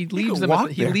 he leaves them.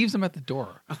 He there. leaves them at the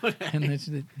door, and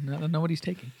they don't know what he's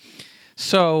taking.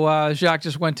 So Jacques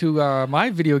just went to my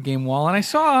video game wall, and I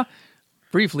saw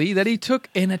briefly that he took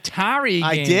an Atari game.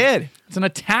 I did. It's an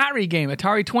Atari game,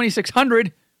 Atari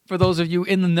 2600. For those of you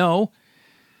in the know,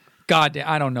 God,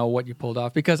 I don't know what you pulled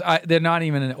off because they're not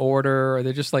even in order. Or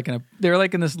they're just like they're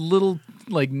like in this little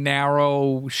like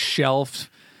narrow shelf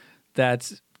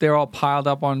they're all piled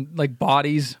up on like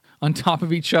bodies on top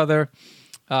of each other.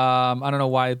 I don't know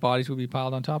why bodies would be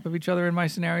piled on top of each other in my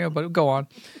scenario, but go on.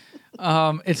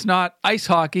 It's not ice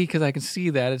hockey because I can see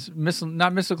that it's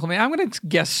not Mystical Man. I'm going to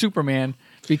guess Superman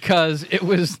because it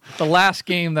was the last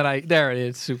game that there it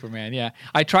is, Superman. Yeah,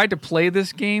 I tried to play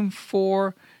this game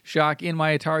for Jacques in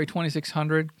my Atari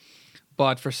 2600,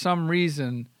 but for some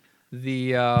reason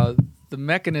the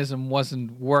mechanism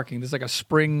wasn't working. There's like a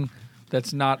spring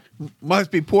that's not. Must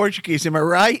be Portuguese, am I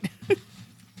right?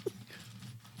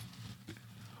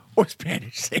 Or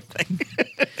Spanish, same thing.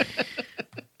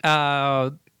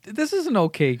 This is an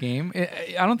okay game.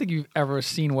 I don't think you've ever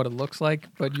seen what it looks like,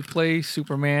 but you play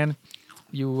Superman.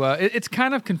 It's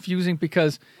kind of confusing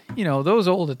because those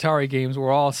old Atari games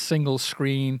were all single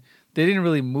screen. They didn't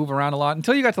really move around a lot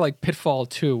until you got to like Pitfall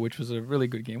 2, which was a really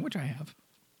good game, which I have.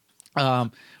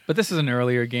 But this is an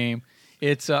earlier game.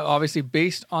 It's obviously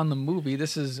based on the movie.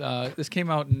 This came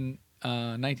out in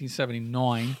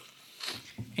 1979,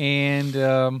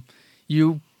 and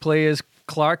you play as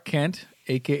Clark Kent,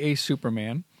 aka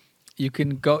Superman. You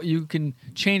can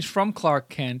change from Clark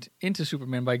Kent into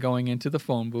Superman by going into the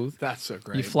phone booth. That's so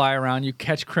great. You fly around, you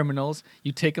catch criminals,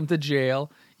 you take them to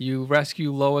jail, you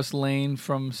rescue Lois Lane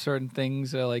from certain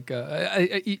things,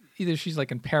 either she's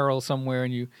like in peril somewhere,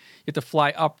 and you have to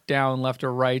fly up, down, left,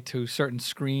 or right to certain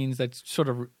screens that sort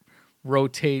of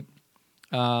rotate.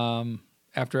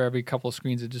 After every couple of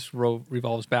screens, it just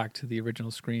revolves back to the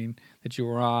original screen that you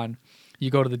were on.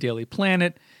 You go to the Daily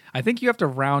Planet. I think you have to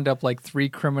round up like 3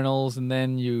 criminals, and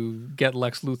then you get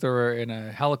Lex Luthor in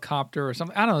a helicopter or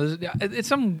something. I don't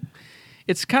know.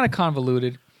 It's kind of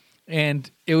convoluted,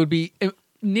 and it would be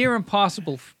near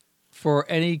impossible for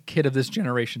any kid of this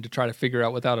generation to try to figure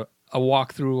out without a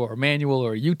walkthrough or a manual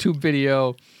or a YouTube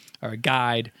video or a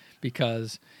guide,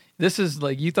 because this is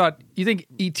like you think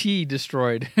E.T.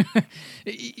 destroyed.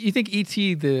 You think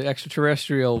E.T. the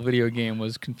extraterrestrial video game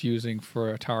was confusing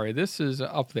for Atari. This is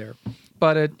up there.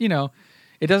 But it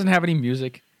doesn't have any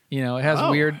music. It has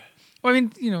weird. Well, I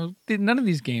mean, none of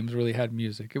these games really had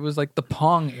music. It was like the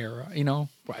Pong era.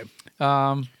 Right.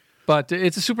 But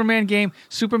it's a Superman game.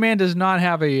 Superman does not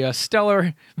have a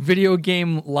stellar video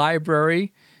game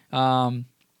library,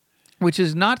 which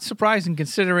is not surprising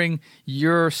considering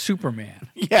you're Superman.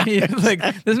 Yeah,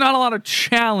 there's not a lot of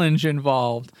challenge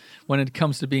involved when it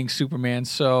comes to being Superman.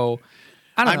 So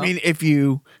I don't know. I mean, if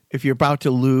you're about to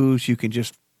lose, you can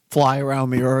just fly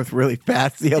around the earth really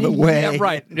fast the other way. Yeah,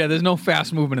 right. Yeah, there's no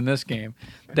fast movement in this game.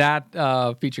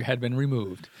 That feature had been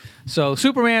removed. So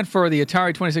Superman for the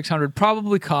Atari 2600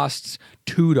 probably costs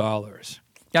 $2.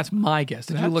 That's my guess.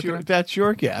 Did you look at it? That's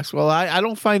your guess. Well, I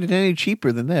don't find it any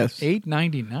cheaper than this.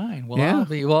 $8.99. Well,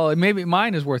 yeah. Maybe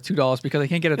mine is worth $2 because I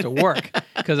can't get it to work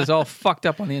because it's all fucked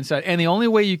up on the inside. And the only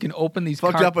way you can open these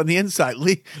fucked up on the inside.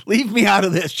 Leave me out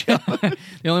of this, Joe. The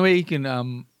only way you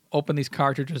can open these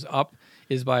cartridges up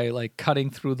is by like cutting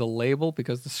through the label,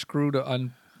 because the screw to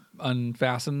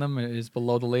unfasten them is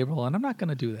below the label, and I'm not going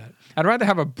to do that. I'd rather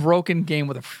have a broken game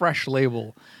with a fresh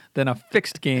label than a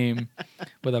fixed game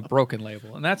with a broken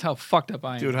label, and that's how fucked up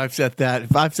I am. Dude, I've said that.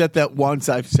 If I've said that once,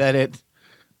 I've said it.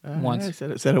 Once. I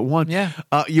said it once. Yeah.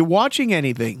 You watching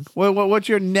anything? What's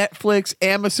your Netflix,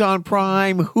 Amazon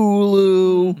Prime,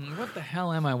 Hulu? What the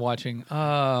hell am I watching?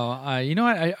 I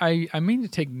mean to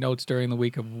take notes during the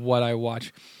week of what I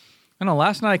watch. I don't know,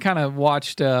 last night I kind of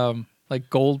watched like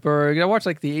Goldberg. I watched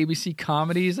like the ABC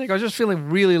comedies. Like I was just feeling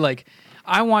really like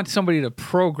I want somebody to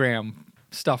program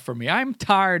stuff for me. I'm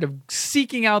tired of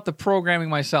seeking out the programming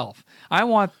myself. I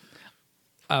want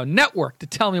a network to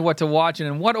tell me what to watch and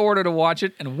in what order to watch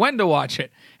it and when to watch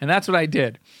it. And that's what I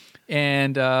did.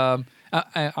 And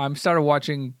I started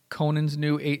watching Conan's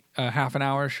new half an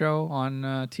hour show on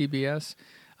TBS.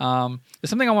 There's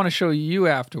something I want to show you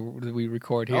after we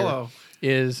record here. Hello.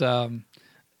 Is The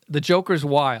Joker's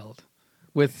Wild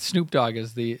with Snoop Dogg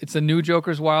as it's the new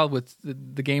Joker's Wild with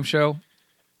the game show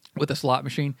with the slot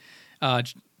machine.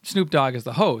 Snoop Dogg is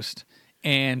the host,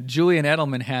 and Julian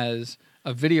Edelman has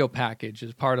a video package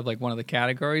as part of like one of the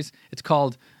categories. It's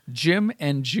called Jim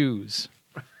and Jews.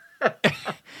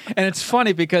 And it's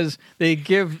funny because they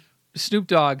give Snoop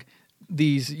Dogg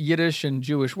these Yiddish and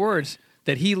Jewish words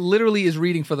that he literally is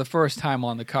reading for the first time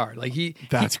on the card. Like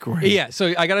That's great. Yeah,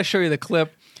 so I got to show you the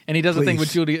clip. And he does a thing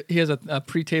with Julia. He has a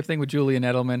pre-tape thing with Julian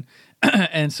Edelman,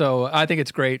 and so I think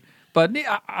it's great. But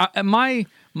my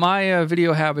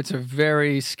video habits are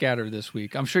very scattered this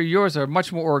week. I'm sure yours are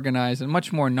much more organized and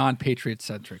much more non-Patriot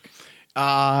centric.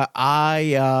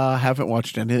 I haven't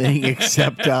watched anything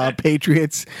except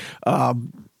Patriots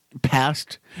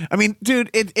past. I mean,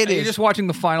 dude, it is. You're just watching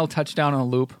the final touchdown on a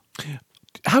loop.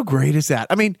 How great is that?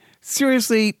 I mean,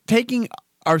 seriously, taking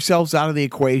ourselves out of the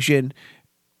equation.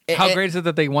 How great is it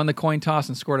that they won the coin toss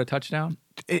and scored a touchdown?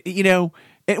 Well,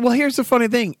 here's the funny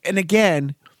thing. And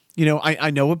again,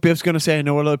 I know what Biff's going to say. I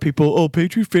know what other people,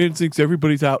 Patriot fans thinks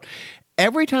everybody's out.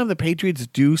 Every time the Patriots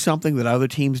do something that other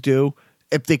teams do,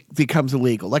 it becomes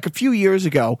illegal. Like a few years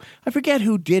ago, I forget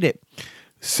who did it.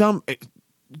 Somebody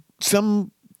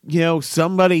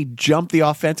jumped the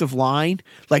offensive line,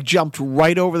 like jumped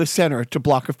right over the center to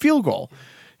block a field goal.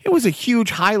 It was a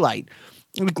huge highlight.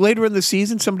 Like later in the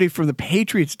season, somebody from the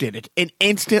Patriots did it, and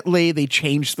instantly they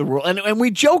changed the rule. And we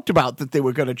joked about that they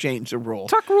were going to change the rule.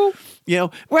 Tuck rule.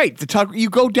 Right. The tuck. You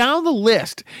go down the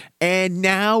list, and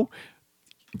now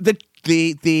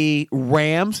the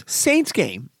Rams Saints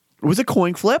game. It was a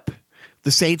coin flip.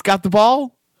 The Saints got the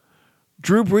ball.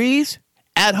 Drew Brees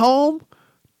at home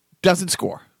doesn't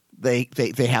score. They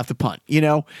have to punt.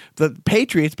 The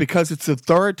Patriots, because it's the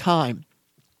third time.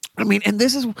 I mean, and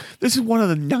this is one of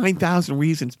the 9,000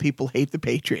 reasons people hate the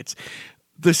Patriots.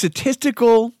 The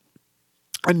statistical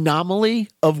anomaly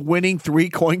of winning 3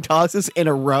 coin tosses in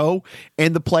a row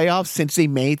in the playoffs since they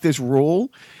made this rule.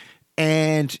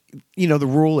 And, the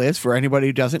rule is, for anybody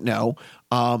who doesn't know,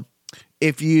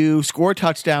 if you score a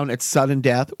touchdown, it's sudden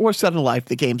death or sudden life,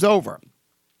 the game's over.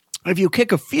 If you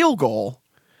kick a field goal,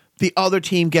 the other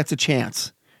team gets a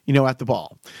chance, at the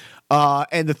ball.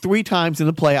 And the 3 times in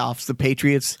the playoffs, the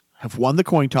Patriots have won the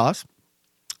coin toss.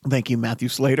 Thank you, Matthew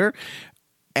Slater.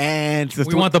 And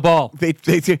we want the ball.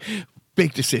 They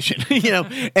big decision,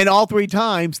 and all 3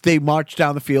 times they marched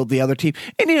down the field, the other team.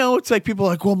 And, it's like people are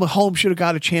like, well, Mahomes should have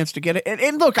got a chance to get it.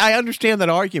 And look, I understand that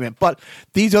argument, but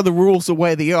these are the rules the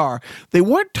way they are. They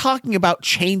weren't talking about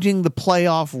changing the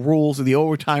playoff rules or the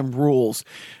overtime rules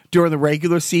during the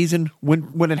regular season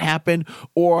when it happened,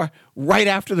 or right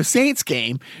after the Saints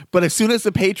game. But as soon as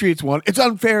the Patriots won, it's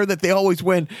unfair that they always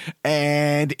win,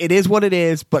 and it is what it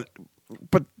is. But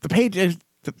the Patriots,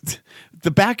 the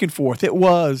back and forth, it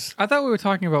was. I thought we were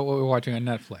talking about what we were watching on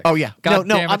Netflix. Oh yeah,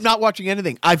 no, I'm not watching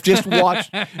anything. I've just watched,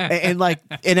 and like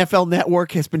NFL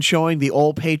Network has been showing the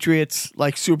old Patriots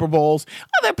like Super Bowls.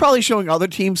 They're probably showing other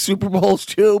teams Super Bowls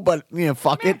too, but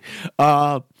fuck it.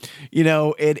 So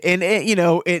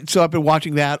I've been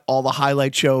watching that, all the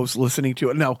highlight shows, listening to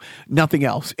it. No, nothing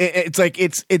else. It's like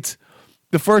it's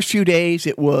the first few days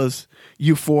it was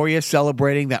euphoria,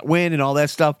 celebrating that win and all that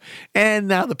stuff, and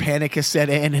now the panic has set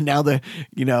in, and now the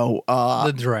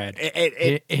dread.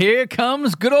 Here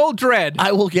comes good old dread.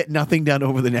 I will get nothing done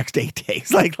over the next 8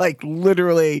 days, like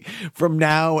literally from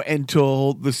now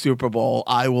until the Super Bowl.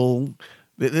 I will.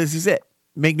 This is it.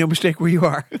 Make no mistake where you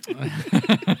are.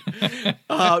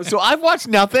 So I've watched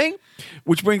nothing,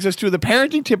 which brings us to the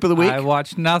parenting tip of the week. I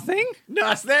watched nothing.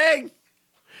 Nothing.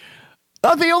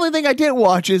 The only thing I did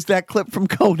watch is that clip from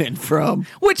Conan from...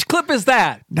 Which clip is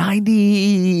that?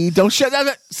 90... Don't shut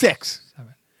that... 6.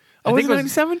 Oh, was it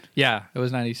 97? Yeah, it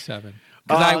was 97.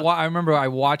 Because I remember I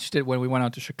watched it when we went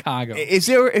out to Chicago.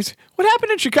 What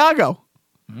happened in Chicago?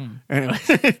 Anyway,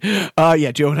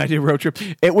 yeah, Joe and I did a road trip.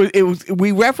 It was.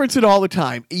 We reference it all the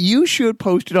time. You should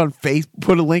post it on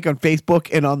put a link on Facebook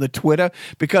and on the Twitter,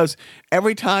 because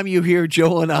every time you hear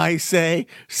Joe and I say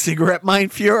 "cigarette mein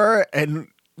Führer" and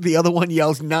the other one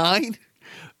yells 9,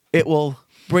 it will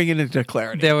bring it into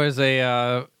clarity. There was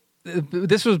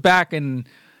this was back in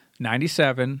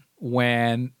 97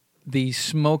 when the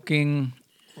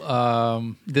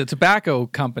tobacco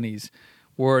companies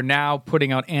were now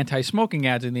putting out anti-smoking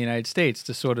ads in the United States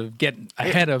to sort of get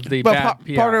ahead of the bad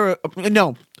PR.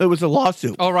 No, it was a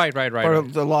lawsuit. Oh, right. Part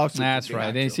of the lawsuit. That's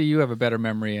right. And see, you have a better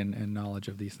memory and knowledge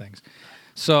of these things.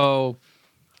 So,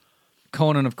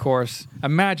 Conan, of course,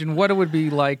 imagine what it would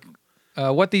be like,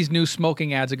 what these new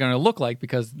smoking ads are going to look like,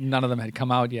 because none of them had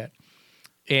come out yet.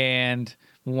 And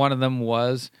one of them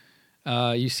was,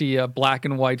 you see a black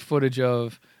and white footage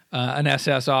of an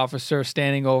SS officer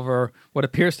standing over what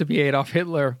appears to be Adolf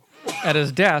Hitler at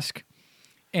his desk,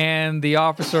 and the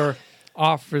officer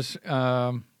offers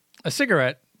a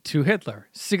cigarette to Hitler.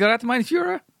 Cigarette, mein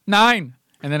Führer? 9.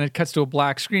 And then it cuts to a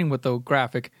black screen with the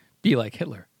graphic, "Be like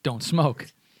Hitler, don't smoke."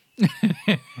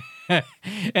 And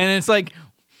it's like,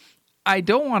 I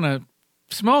don't want to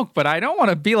smoke, but I don't want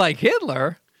to be like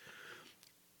Hitler.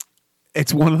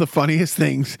 It's one of the funniest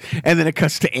things. And then it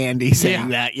cuts to Andy saying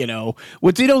that,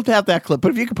 which we don't have that clip,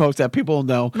 but if you can post that, people will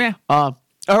know. Yeah. All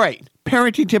right.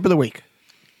 Parenting tip of the week.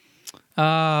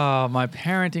 My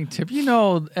parenting tip.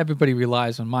 Everybody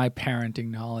relies on my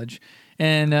parenting knowledge.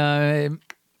 And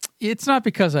it's not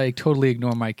because I totally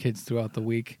ignore my kids throughout the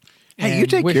week. Hey, you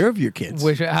take care of your kids.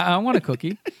 I want a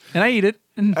cookie, and I eat it,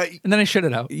 and then I shit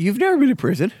it out. You've never been to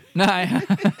prison. No,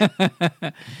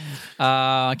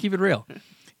 keep it real.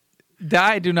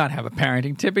 I do not have a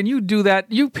parenting tip, and you do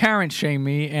that. You parent shame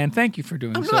me, and thank you for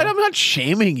doing so. I'm not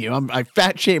shaming you. I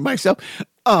fat shame myself.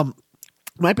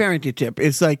 My parenting tip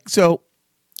is like, so.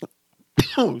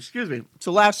 Excuse me.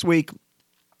 So last week,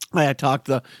 I had talked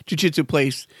the jiu-jitsu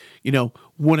place,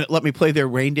 wouldn't let me play their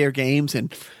reindeer games,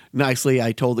 and nicely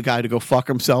I told the guy to go fuck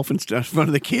himself in front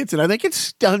of the kids. And I think it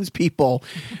stuns people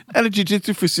at a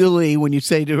jiu-jitsu facility when you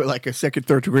say to like a second,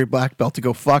 third degree black belt to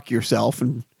go fuck yourself,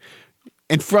 and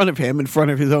in front of him, in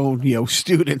front of his own,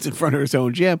 students, in front of his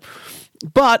own gym.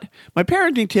 But my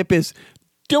parenting tip is,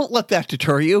 don't let that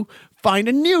deter you. Find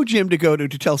a new gym to go to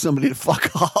tell somebody to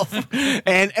fuck off.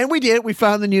 and we did. We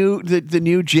found the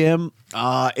new gym.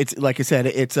 It's like I said,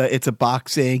 it's a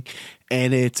boxing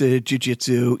and it's a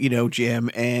jiu-jitsu, gym.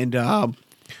 And I'm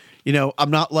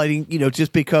not letting,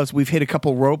 just because we've hit a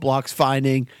couple roadblocks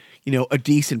finding, a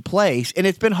decent place. And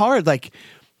it's been hard. Like,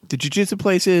 the jiu-jitsu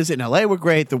places in LA were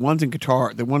great. The one in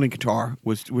Qatar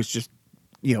was just,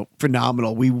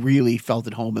 phenomenal. We really felt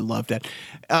at home and loved it.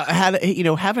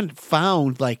 Haven't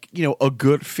found like, a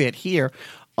good fit here.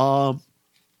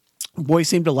 Boys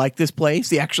seem to like this place.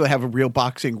 They actually have a real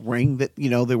boxing ring that,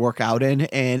 they work out in,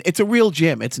 and it's a real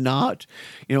gym. It's not,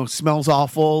 smells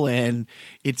awful, and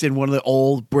it's in one of the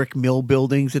old brick mill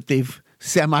buildings that they've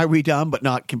semi-redone, but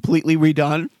not completely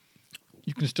redone.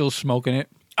 You can still smoke in it.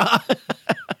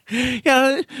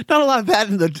 Yeah, not a lot of that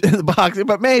in the boxing,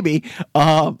 but maybe.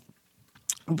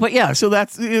 But yeah, so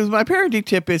that's my parenting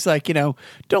tip is like,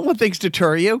 don't let things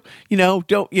deter you.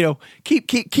 Don't,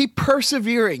 keep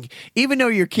persevering. Even though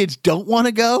your kids don't want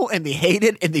to go and they hate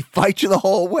it and they fight you the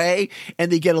whole way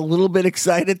and they get a little bit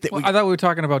excited. I thought we were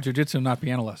talking about jujitsu, not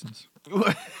piano lessons.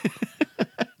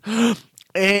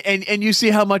 and you see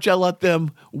how much I let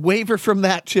them waver from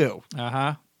that too.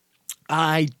 Uh-huh.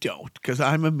 I don't, because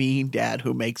I'm a mean dad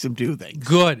who makes them do things.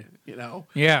 Good.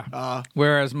 Yeah.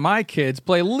 Whereas my kids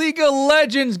play League of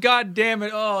Legends. God damn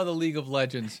it. Oh, the League of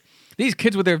Legends. These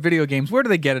kids with their video games, where do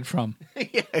they get it from?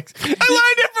 Yes. I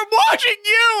learned it from watching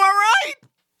you, all right?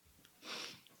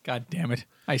 God damn it.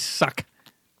 I suck.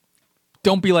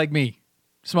 Don't be like me.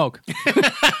 Smoke.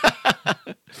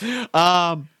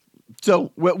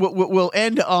 So we'll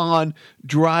end on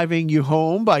Driving You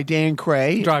Home by Dan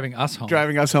Cray. Driving Us Home.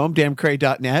 Driving Us Home,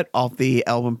 dancray.net, off the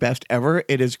album Best Ever.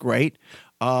 It is great.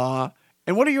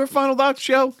 And what are your final thoughts,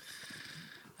 Joe?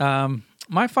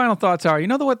 My final thoughts are,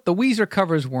 what? The Weezer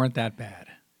covers weren't that bad.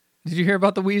 Did you hear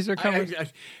about the Weezer covers?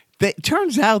 It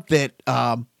turns out that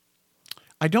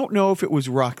I don't know if it was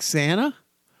Roxana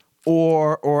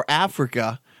or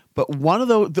Africa, but one of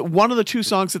the two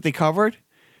songs that they covered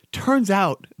turns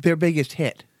out their biggest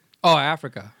hit. Oh,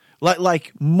 Africa.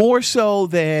 Like more so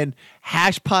than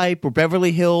Hash Pipe or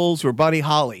Beverly Hills or Buddy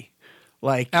Holly.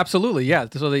 Absolutely, yeah.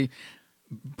 So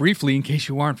briefly, in case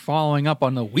you aren't following up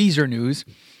on the Weezer news,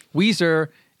 Weezer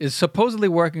is supposedly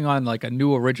working on like a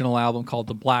new original album called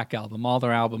the Black Album. All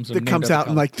their albums are that comes out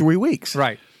in like 3 weeks.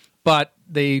 Right. But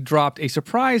they dropped a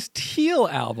surprise Teal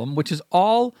album, which is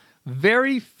all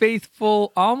very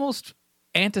faithful, almost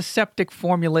antiseptic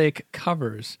formulaic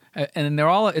covers. And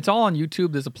it's all on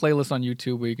YouTube. There's a playlist on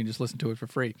YouTube where you can just listen to it for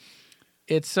free.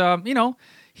 It's,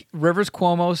 Rivers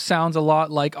Cuomo sounds a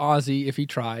lot like Ozzy if he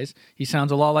tries. He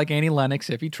sounds a lot like Annie Lennox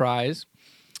if he tries.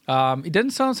 He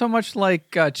doesn't sound so much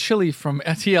like Chili from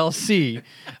TLC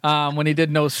when he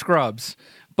did No Scrubs.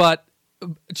 But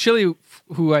Chili,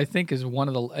 who I think is one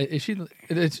of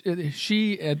the...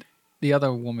 she and the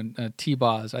other woman,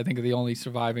 T-Boz, I think are the only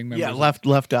surviving members. Yeah,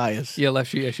 Left Eye is... Yeah,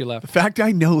 she left. In fact,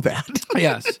 I know that.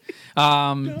 Yes.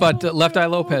 But Left Eye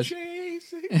Lopez...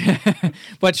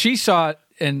 But she saw it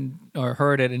or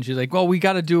heard it, and she's like, "Well, we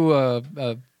got to do a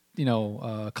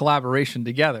collaboration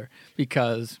together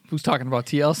because who's talking about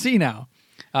TLC now?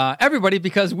 Everybody,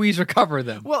 because Weezer cover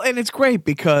them." Well, and it's great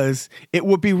because it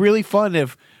would be really fun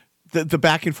if the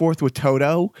back and forth with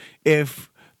Toto, if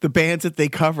the bands that they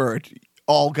covered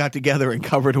all got together and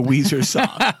covered a Weezer song.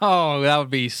 Oh, that would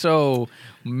be so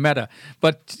meta.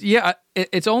 But yeah,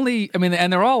 it's only,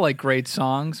 and they're all like great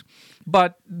songs,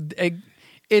 but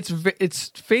it's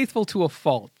faithful to a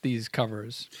fault, these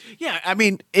covers. Yeah,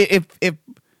 if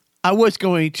I was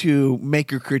going to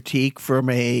make a critique from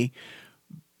a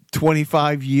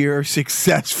 25-year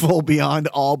successful beyond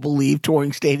all belief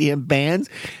touring stadium bands,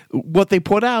 what they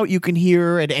put out you can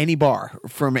hear at any bar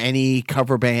from any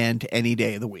cover band any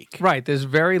day of the week. Right, there's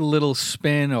very little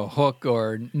spin or hook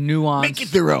or nuance. Make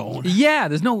it their own. Yeah,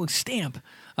 there's no stamp.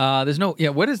 What is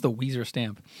the Weezer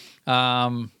stamp?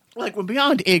 Like when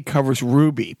Beyond Id covers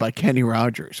Ruby by Kenny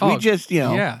Rogers. We just,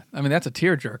 Yeah, that's a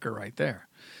tearjerker right there.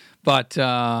 But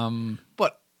a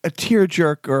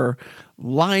tearjerker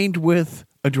lined with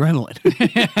adrenaline.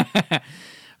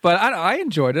 But I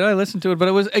enjoyed it. I listened to it, but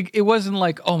it wasn't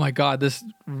like, oh my God, this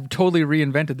totally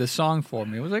reinvented this song for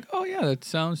me. It was like, oh yeah, that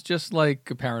sounds just like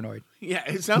Paranoid. Yeah,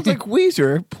 it sounds like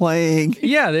Weezer playing.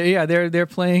 They're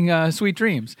playing Sweet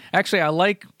Dreams. Actually, I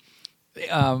like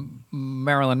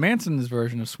Marilyn Manson's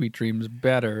version of Sweet Dreams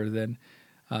better than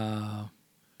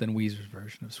Weezer's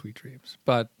version of Sweet Dreams.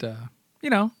 But to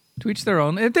each their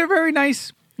own. They're very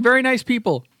nice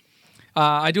people.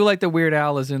 I do like that Weird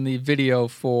Al is in the video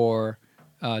for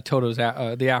Toto's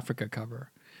the Africa cover,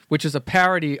 which is a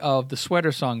parody of the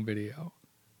Sweater Song video.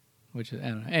 Which is, I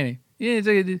don't know.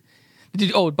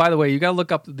 By the way, you got to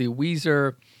look up the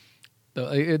Weezer,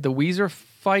 the Weezer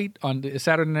fight on the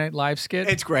Saturday Night Live skit.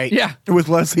 It's great. Yeah, with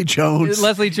Leslie Jones.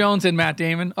 Leslie Jones and Matt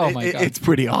Damon. Oh my God, it's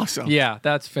pretty awesome. Yeah,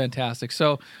 that's fantastic.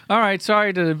 So, all right,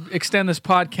 sorry to extend this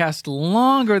podcast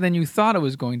longer than you thought it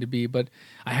was going to be, but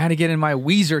I had to get in my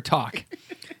Weezer talk.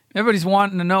 Everybody's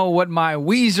wanting to know what my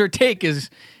Weezer take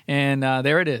is, and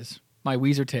there it is, my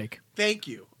Weezer take. Thank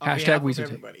you. Hashtag Weezer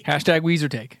take. Hashtag Weezer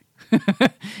take.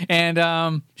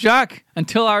 And Jacques,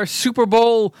 until our Super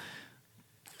Bowl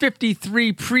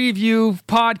 53 preview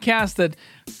podcast that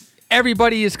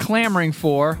everybody is clamoring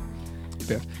for.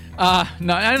 Biff. No,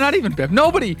 not even Biff.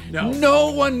 Nobody.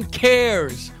 No one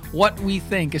cares what we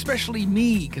think, especially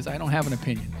me, because I don't have an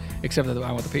opinion, except that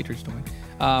I want the Patriots to win.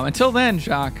 Until then,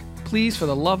 Jacques, please, for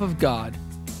the love of God,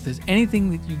 if there's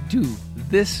anything that you do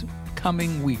this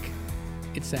coming week.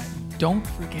 It's that don't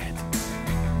forget.